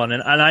there was one.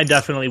 And I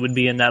definitely would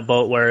be in that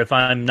boat where if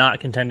I'm not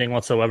contending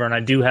whatsoever and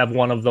I do have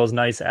one of those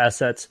nice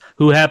assets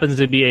who happens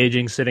to be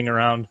aging, sitting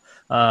around,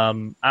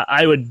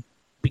 I would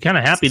be kind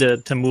of happy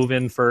to move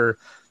in for,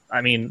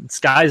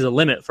 sky's the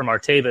limit for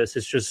Martavis.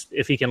 It's just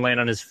if he can land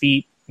on his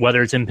feet,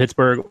 whether it's in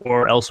Pittsburgh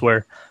or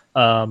elsewhere.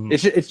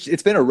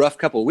 It's been a rough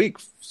couple of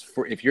weeks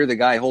for if you're the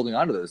guy holding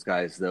on to those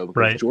guys, though, because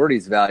right.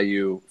 Jordy's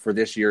value for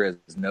this year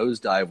is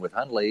nosedive with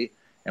Hundley,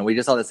 and we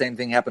just saw the same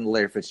thing happen to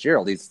Larry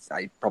Fitzgerald. He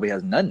probably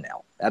has none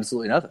now.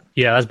 Absolutely nothing.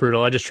 Yeah, that's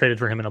brutal. I just traded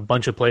for him in a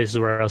bunch of places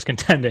where I was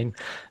contending,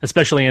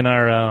 especially in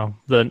our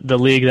the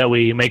league that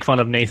we make fun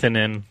of Nathan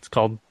in. It's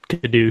called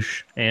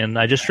Kadoosh, and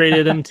I just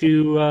traded him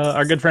to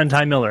our good friend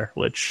Ty Miller,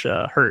 which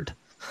hurt.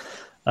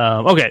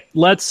 Okay,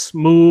 let's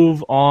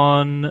move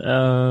on.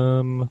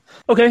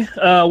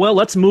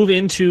 Let's move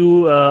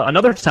into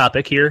another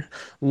topic here.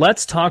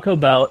 Let's talk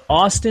about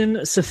Austin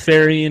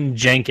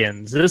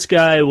Seferian-Jenkins. This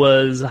guy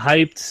was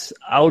hyped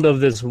out of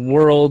this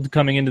world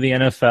coming into the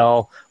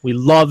NFL. We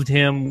loved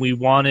him. We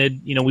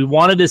wanted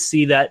to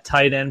see that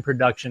tight end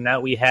production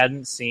that we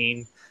hadn't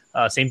seen.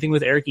 Same thing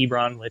with Eric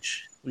Ebron,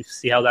 which we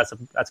see how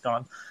that's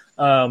gone.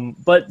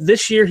 But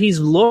this year he's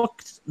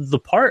looked the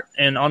part,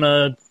 and on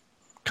a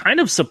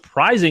kind of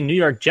surprising New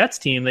York Jets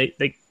team,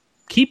 they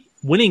keep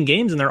winning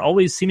games and they're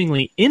always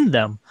seemingly in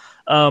them.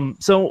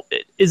 So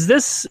is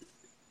this,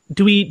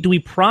 do we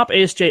prop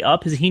ASJ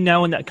up? Is he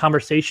now in that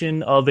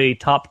conversation of a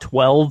top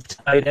 12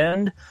 tight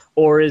end,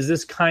 or is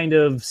this kind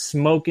of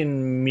smoke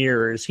and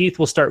mirrors? Heath,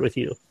 we'll start with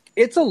you.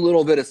 It's a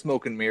little bit of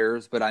smoke and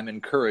mirrors, but I'm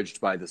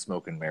encouraged by the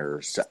smoke and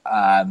mirrors.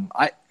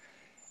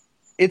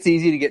 It's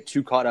easy to get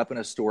too caught up in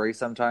a story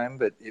sometime,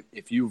 but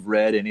if you've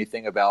read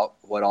anything about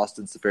what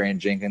Austin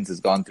Seferian-Jenkins has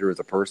gone through as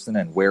a person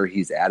and where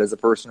he's at as a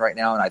person right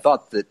now, and I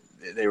thought that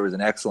there was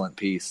an excellent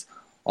piece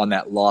on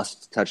that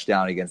lost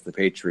touchdown against the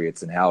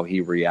Patriots and how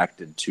he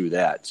reacted to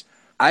that.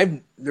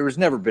 There was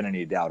never been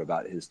any doubt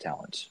about his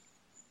talent.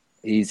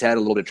 He's had a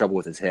little bit of trouble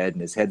with his head,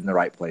 and his head's in the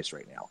right place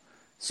right now.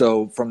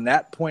 So from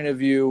that point of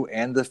view,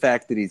 and the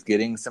fact that he's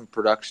getting some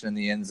production in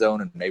the end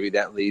zone, and maybe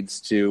that leads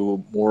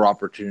to more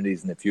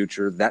opportunities in the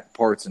future, that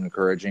part's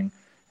encouraging.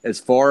 As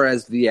far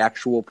as the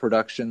actual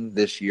production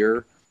this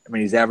year,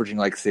 he's averaging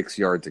like 6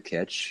 yards a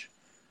catch,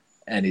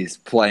 and he's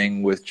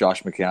playing with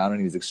Josh McCown,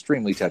 and he's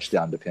extremely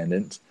touchdown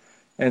dependent.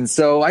 And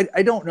so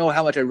I don't know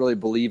how much I really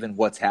believe in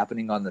what's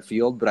happening on the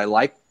field, but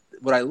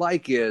what I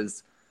like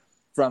is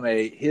from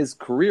his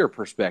career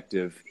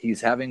perspective,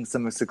 he's having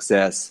some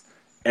success.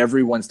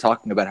 Everyone's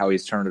talking about how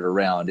he's turned it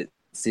around. It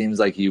seems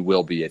like he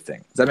will be a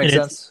thing. Does that make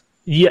sense?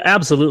 Yeah,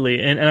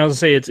 absolutely. And I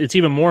was going to say it's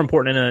even more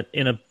important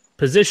in a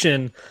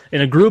position,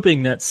 in a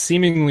grouping that's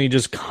seemingly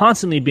just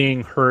constantly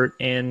being hurt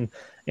and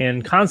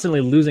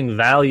constantly losing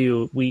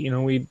value. We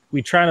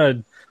try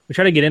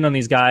to get in on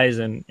these guys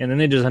and then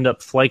they just end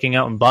up flaking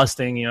out and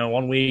busting.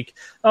 1 week,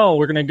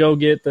 we're going to go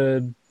get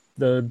the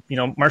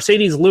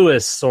Mercedes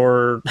Lewis,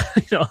 or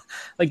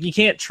like you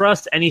can't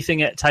trust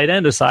anything at tight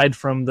end aside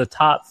from the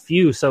top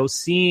few. So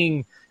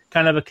seeing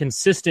kind of a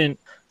consistent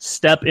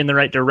step in the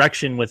right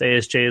direction with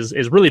ASJ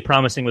is really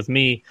promising with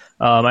me.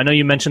 I know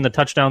you mentioned the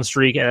touchdown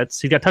streak.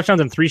 He's got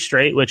touchdowns in 3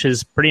 straight, which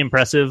is pretty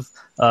impressive,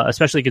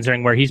 especially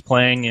considering where he's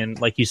playing and,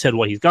 like you said,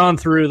 what he's gone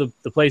through,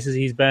 the places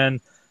he's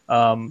been.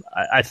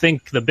 I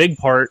think the big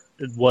part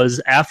was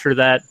after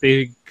that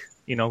big,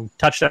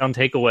 touchdown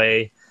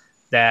takeaway,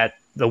 that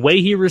the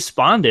way he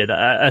responded,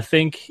 I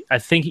think,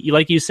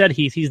 like you said,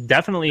 he's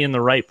definitely in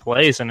the right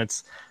place, and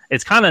it's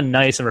kind of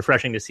nice and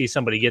refreshing to see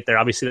somebody get there.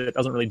 Obviously, that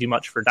doesn't really do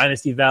much for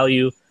dynasty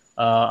value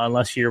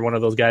unless you're one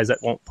of those guys that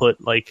won't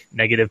put like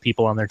negative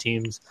people on their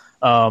teams.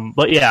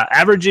 But yeah,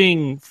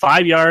 averaging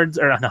 5 yards,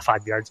 or not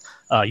 5 yards.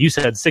 You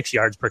said 6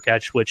 yards per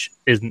catch, which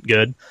isn't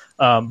good.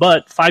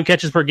 But 5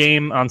 catches per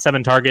game on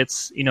 7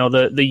 targets.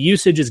 The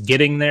usage is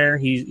getting there.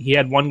 He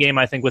had one game,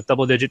 I think, with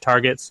double-digit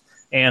targets,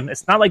 and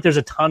it's not like there's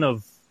a ton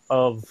of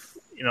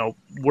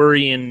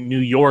worry in New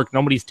York.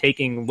 Nobody's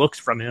taking looks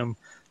from him.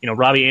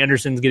 Robbie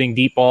Anderson's getting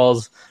deep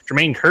balls.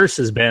 Jermaine Kearse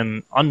has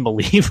been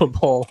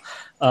unbelievable.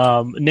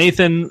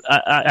 Nathan,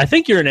 I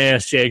think you're an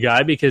ASJ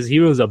guy because he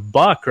was a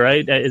buck,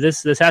 right?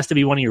 This has to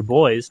be one of your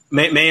boys.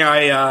 May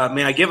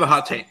I give a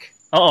hot take?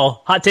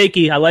 Uh-oh, hot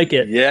takey. I like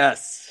it.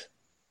 Yes.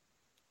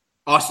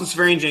 Austin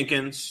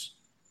Seferian-Jenkins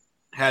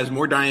has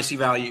more dynasty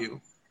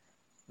value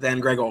than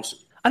Greg Olsen.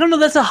 I don't know.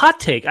 That's a hot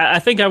take. I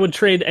think I would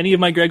trade any of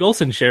my Greg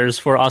Olsen shares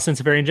for Austin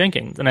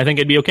Seferian-Jenkins, and I think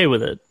I'd be okay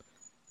with it.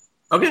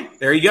 Okay,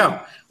 there you go.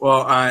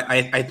 Well,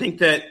 I think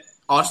that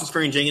Austin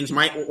Seferian-Jenkins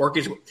might work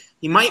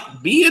he might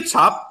be a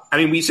top. I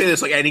mean, we say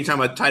this like anytime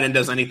a tight end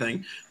does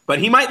anything, but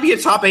he might be a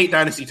top 8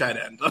 dynasty tight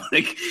end.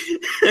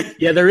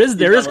 Yeah, there is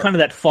kind of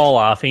that fall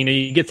off.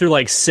 You get through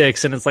like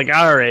 6, and it's like,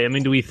 all right. I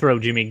mean, do we throw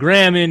Jimmy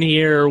Graham in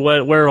here?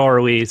 Where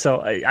are we?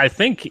 So I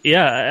think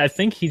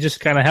he just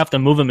kind of have to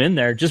move him in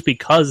there just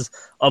because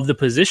of the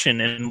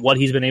position and what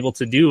he's been able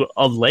to do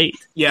of late.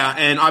 Yeah,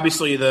 and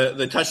obviously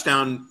the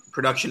touchdown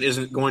production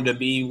isn't going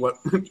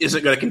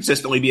to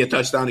consistently be a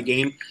touchdown a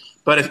game.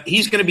 But if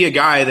he's going to be a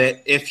guy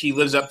that if he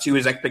lives up to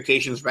his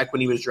expectations back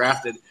when he was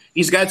drafted,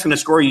 he's a guy that's going to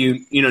score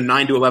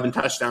 9 to 11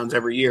 touchdowns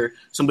every year.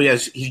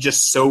 He's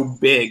just so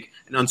big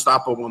and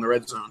unstoppable in the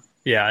red zone.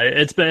 Yeah,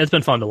 it's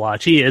been fun to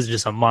watch. He is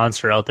just a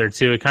monster out there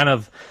too. It kind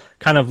of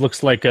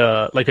looks like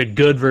a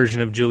good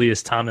version of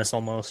Julius Thomas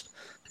almost.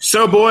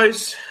 So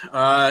boys,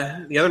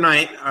 the other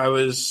night I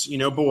was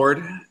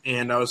bored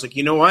and I was like,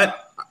 you know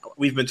what?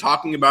 We've been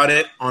talking about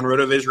it on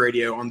RotoViz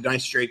Radio on the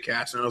Dynasty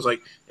Tradecast, and I was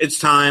like, it's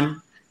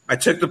time. I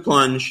took the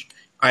plunge.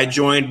 I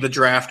joined the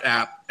draft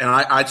app, and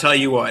I tell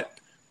you what,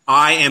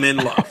 I am in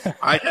love.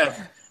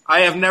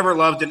 I have never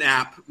loved an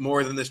app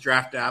more than this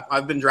draft app.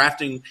 I've been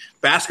drafting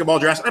basketball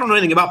drafts. I don't know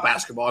anything about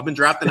basketball. I've been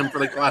drafting them for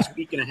like the last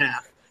week and a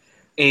half,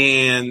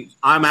 and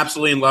I'm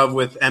absolutely in love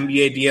with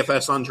NBA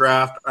DFS on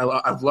draft.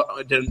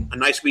 I did a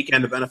nice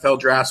weekend of NFL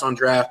drafts on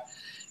draft.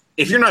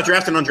 If you're not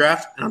drafting on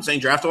draft, and I'm saying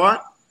draft a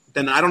lot,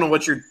 then I don't know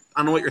what you're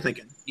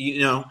thinking.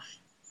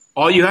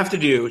 All you have to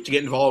do to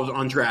get involved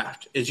on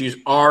draft is use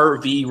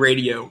RV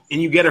Radio,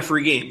 and you get a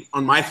free game.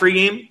 On my free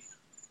game,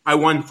 I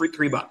won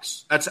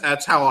 $3.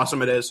 That's how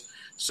awesome it is.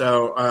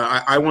 So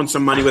I won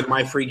some money with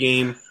my free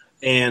game,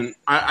 and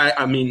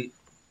I mean,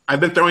 I've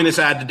been throwing this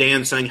ad to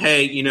Dan saying,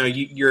 hey,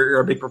 you're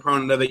a big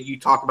proponent of it. You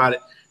talk about it.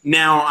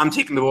 Now I'm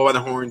taking the bull by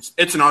the horns.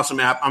 It's an awesome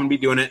app. I'm going to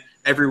be doing it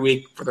every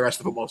week for the rest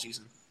of the football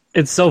season.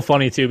 It's so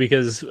funny too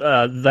because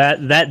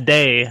that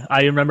day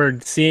I remember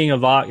seeing a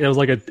Vox. It was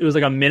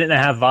like a minute and a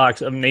half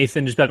Vox of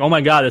Nathan just like, oh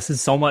my god, this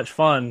is so much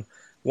fun.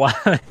 Why?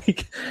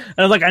 And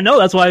I was like, I know,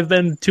 that's why I've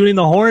been tuning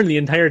the horn the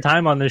entire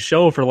time on this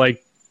show for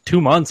like 2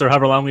 months or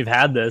however long we've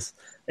had this.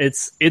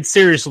 It's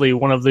seriously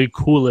one of the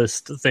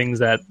coolest things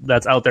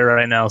that's out there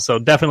right now. So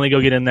definitely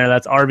go get in there.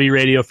 That's RV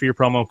Radio for your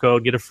promo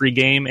code. Get a free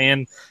game,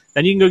 and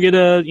then you can go get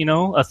a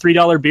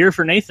 $3 beer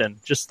for Nathan,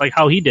 just like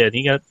how he did.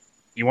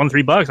 He won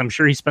 $3. I'm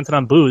sure he spent it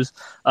on booze.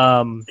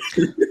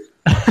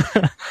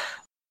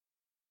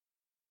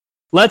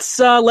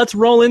 Let's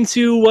roll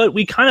into what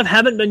we kind of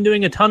haven't been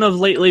doing a ton of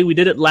lately. We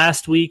did it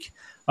last week,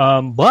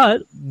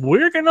 but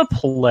we're gonna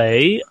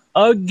play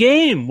a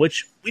game,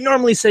 which we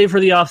normally save for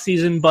the off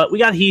season. But we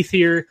got Heath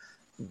here.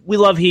 We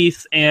love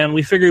Heath, and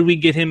we figured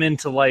we'd get him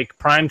into like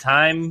prime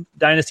time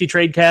Dynasty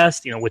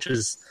Tradecast, which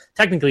is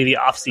technically the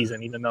off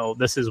season, even though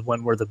this is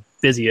when we're the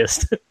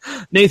busiest.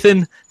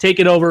 Nathan, take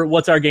it over.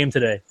 What's our game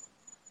today?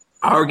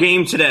 Our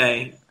game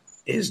today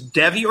is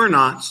Devy or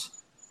Not,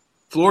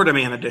 Florida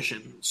Man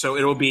edition. So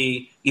it'll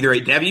be either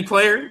a Devy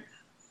player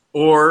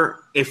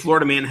or a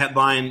Florida Man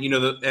headline.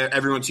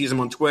 Everyone sees them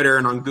on Twitter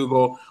and on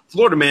Google.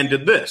 Florida Man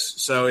did this.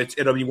 So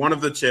it'll be one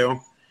of the two.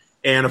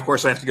 And, of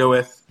course, I have to go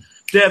with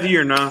Devy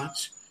or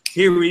Not.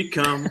 Here we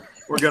come.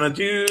 We're going to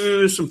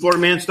do some Florida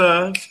Man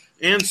stuff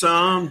and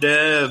some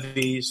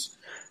Devies.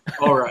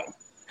 All right.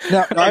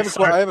 Now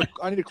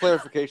I need a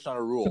clarification on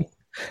a rule.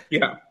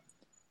 Yeah.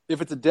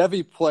 If it's a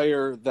Devy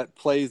player that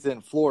plays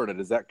in Florida,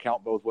 does that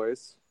count both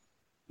ways?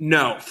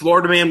 No.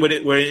 Florida Man would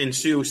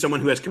ensue someone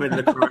who has committed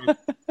a crime.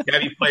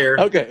 Devy player.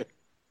 Okay.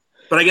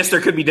 But I guess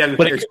there could be Devy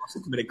players who also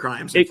committed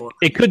crimes in Florida.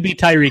 It could be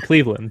Tyree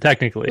Cleveland,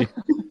 technically.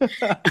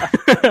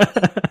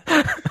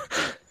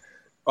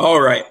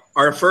 All right.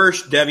 Our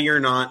first Devy or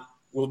Not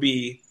will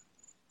be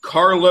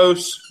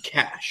Carlos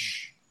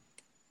Cash.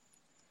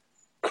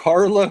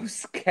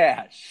 Carlos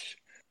Cash.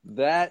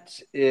 That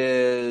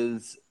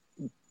is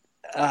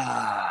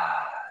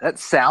that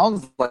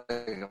sounds like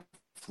a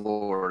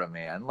Florida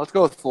man. Let's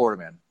go with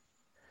Florida man.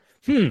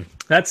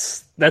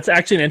 That's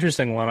actually an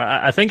interesting one.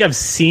 I think I've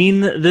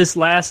seen this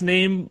last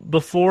name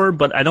before,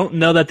 but I don't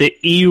know that the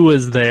E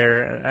was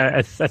there.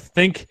 I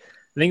think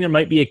there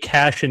might be a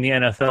Cash in the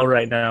NFL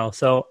right now.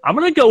 So I'm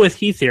going to go with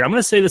Heath here. I'm going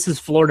to say this is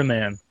Florida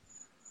man.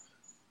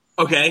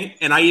 Okay,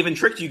 and I even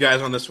tricked you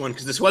guys on this one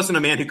because this wasn't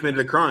a man who committed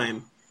a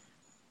crime.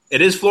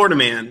 It is Florida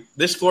man.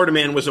 This Florida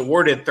man was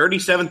awarded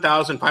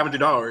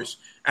 $37,500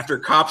 after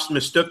cops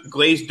mistook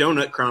glazed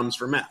donut crumbs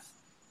for meth.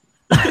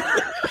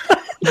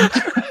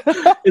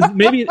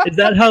 Is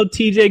that how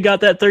TJ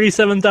got that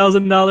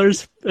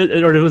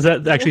 $37,000, or was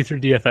that actually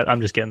through DFS?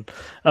 I'm just kidding.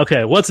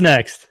 Okay, what's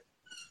next?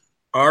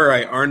 All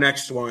right, our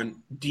next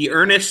one,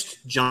 D'Ernest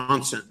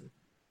Johnson.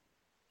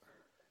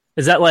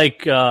 Is that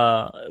like?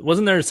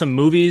 Wasn't there some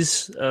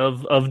movies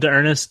of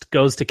D'Ernest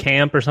goes to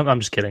camp or something? I'm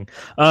just kidding.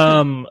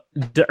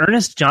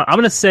 D'Ernest John. I'm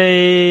gonna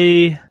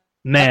say,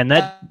 man,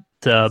 that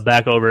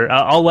back over.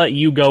 I'll let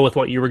you go with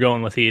what you were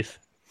going with, Heath.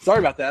 Sorry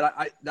about that.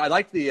 I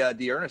liked the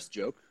D'Ernest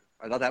joke.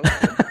 I thought that was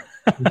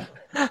good.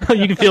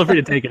 You can feel free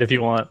to take it if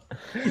you want.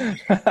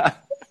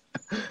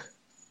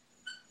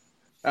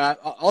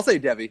 I'll say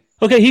Devy.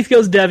 Okay, Heath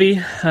goes Devy.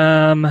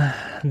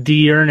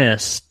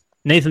 D'Ernest.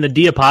 Nathan, the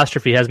D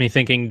apostrophe has me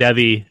thinking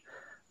Devy,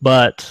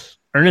 but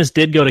Ernest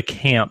did go to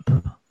camp.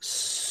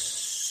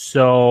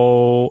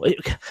 So,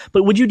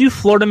 but would you do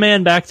Florida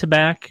man back to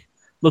back?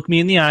 Look me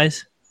in the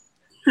eyes.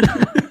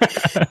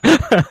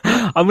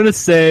 I'm gonna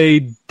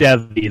say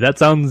Devy. That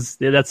sounds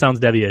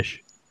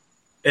Devy-ish.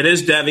 It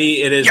is Devy.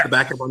 It is the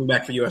backup running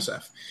back for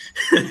USF.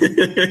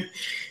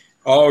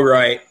 All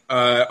right.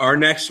 Our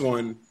next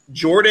one,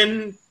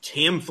 Jordan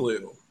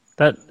Tamflu.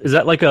 Is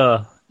that like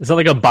a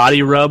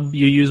body rub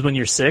you use when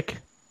you're sick?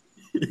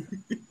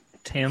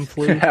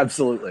 Tamflu?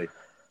 Absolutely.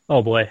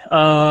 Oh boy.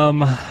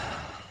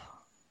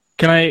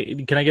 Can I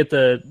get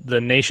the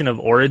nation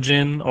of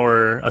origin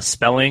or a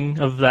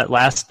spelling of that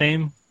last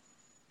name?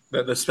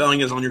 The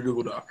spelling is on your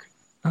Google Doc.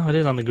 Oh, it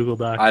is on the Google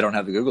Doc. I don't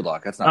have the Google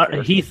Doc. That's not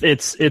fair. Heath.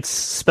 It's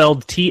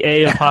spelled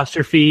TA'AMFLU.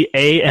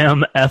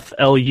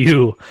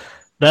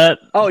 That.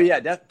 Oh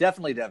yeah,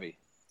 definitely Devy.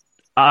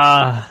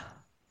 Oh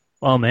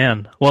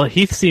man. Well,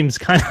 Heath seems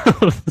kind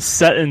of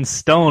set in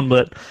stone,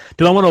 but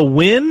do I want to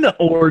win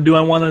or do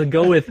I want to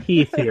go with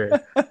Heath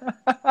here?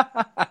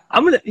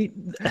 I'm gonna.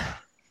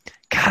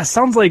 God,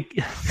 sounds like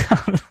this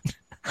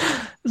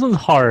one's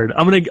hard.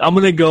 I'm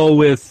gonna go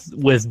with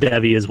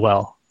Devy as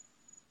well.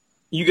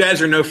 You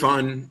guys are no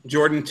fun.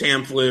 Jordan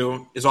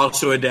Tamflu is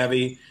also a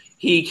Devy.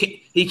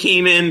 He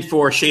came in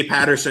for Shea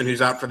Patterson,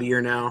 who's out for the year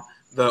now,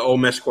 the Ole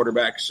Miss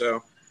quarterback.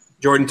 So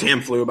Jordan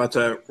Tamflu about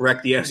to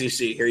wreck the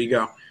SEC. Here you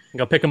go.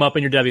 Go pick him up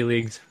in your Devy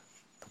leagues.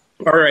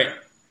 All right,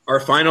 our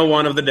final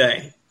one of the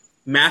day,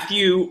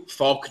 Matthew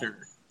Faulkner.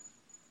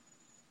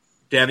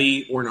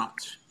 Devy or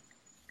not?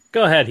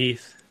 Go ahead,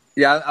 Heath.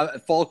 Yeah,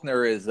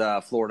 Faulkner is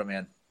Florida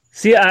man.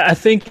 See, I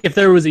think if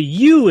there was a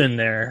U in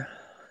there,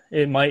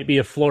 it might be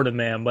a Florida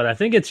man, but I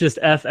think it's just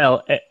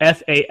Falkner,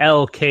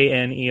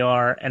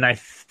 and I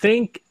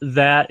think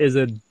that is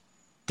a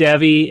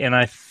Devy, and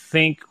I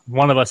think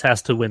one of us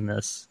has to win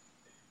this.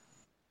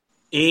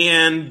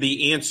 And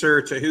the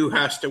answer to who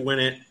has to win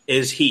it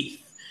is Heath.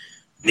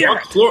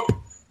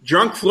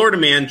 Drunk Florida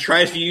man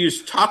tries to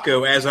use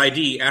taco as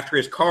ID after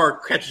his car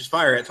catches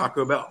fire at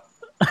Taco Bell.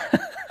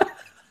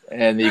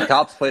 And the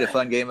cops played a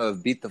fun game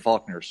of Beat the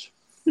Faulkners.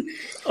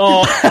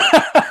 Oh.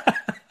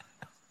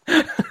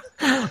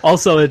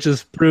 Also, it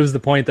just proves the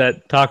point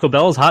that Taco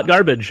Bell is hot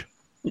garbage.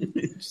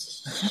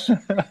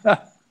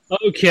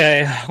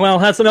 Okay, well,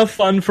 that's enough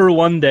fun for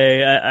one day.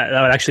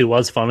 That actually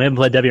was fun. We haven't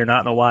played Devy or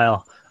Not in a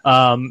while.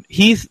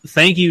 Heath,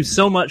 thank you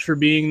so much for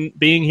being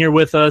here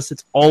with us.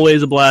 It's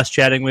always a blast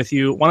chatting with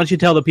you. Why don't you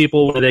tell the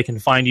people where they can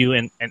find you?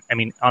 And I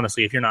mean,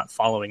 honestly, if you're not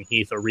following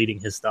Heath or reading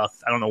his stuff,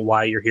 I don't know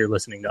why you're here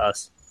listening to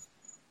us.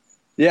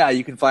 Yeah,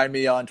 you can find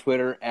me on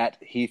Twitter at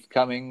Heath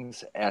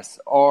Cummings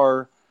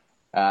SR.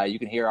 You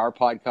can hear our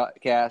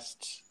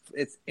podcast.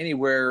 It's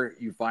anywhere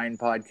you find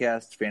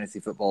podcasts, Fantasy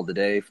Football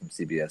Today from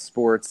CBS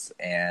Sports,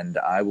 and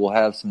I will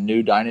have some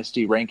new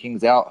Dynasty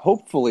rankings out,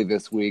 hopefully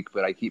this week,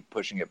 but I keep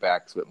pushing it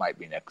back, so it might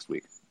be next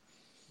week.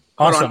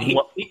 Awesome.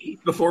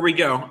 Before we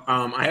go,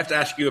 I have to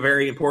ask you a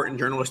very important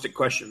journalistic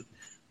question.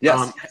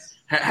 Yes.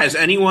 Has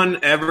anyone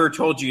ever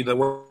told you the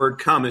word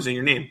 "cum" is in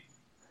your name?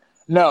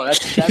 No,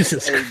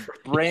 that's a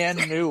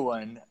brand new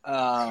one.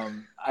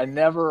 I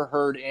never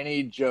heard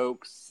any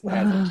jokes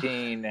as a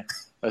teen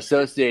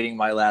associating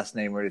my last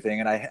name or anything.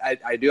 And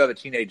I do have a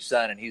teenage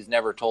son, and he's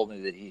never told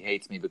me that he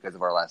hates me because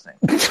of our last name.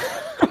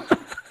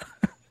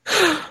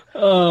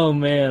 Oh,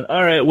 man.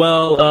 All right.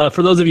 Well,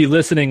 for those of you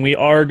listening, we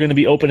are going to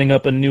be opening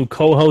up a new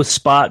co-host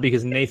spot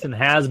because Nathan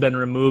has been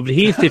removed.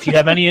 Heath, if you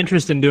have any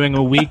interest in doing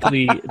a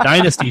weekly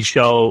Dynasty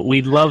show,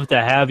 we'd love to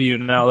have you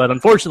now that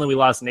unfortunately we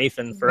lost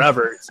Nathan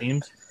forever, it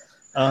seems.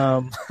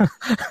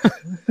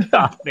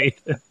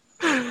 Nathan.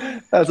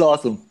 That's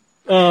awesome.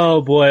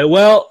 Oh, boy.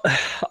 Well,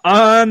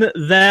 on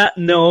that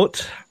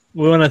note,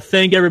 we want to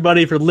thank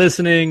everybody for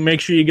listening. Make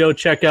sure you go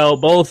check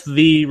out both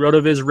the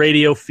RotoViz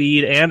radio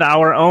feed and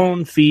our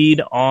own feed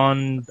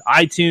on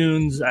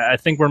iTunes. I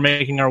think we're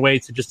making our way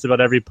to just about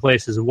every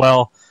place as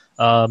well.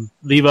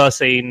 Leave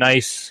us a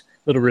nice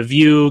little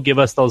review. Give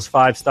us those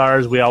 5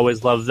 stars. We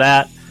always love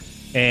that.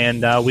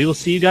 And we will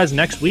see you guys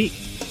next week.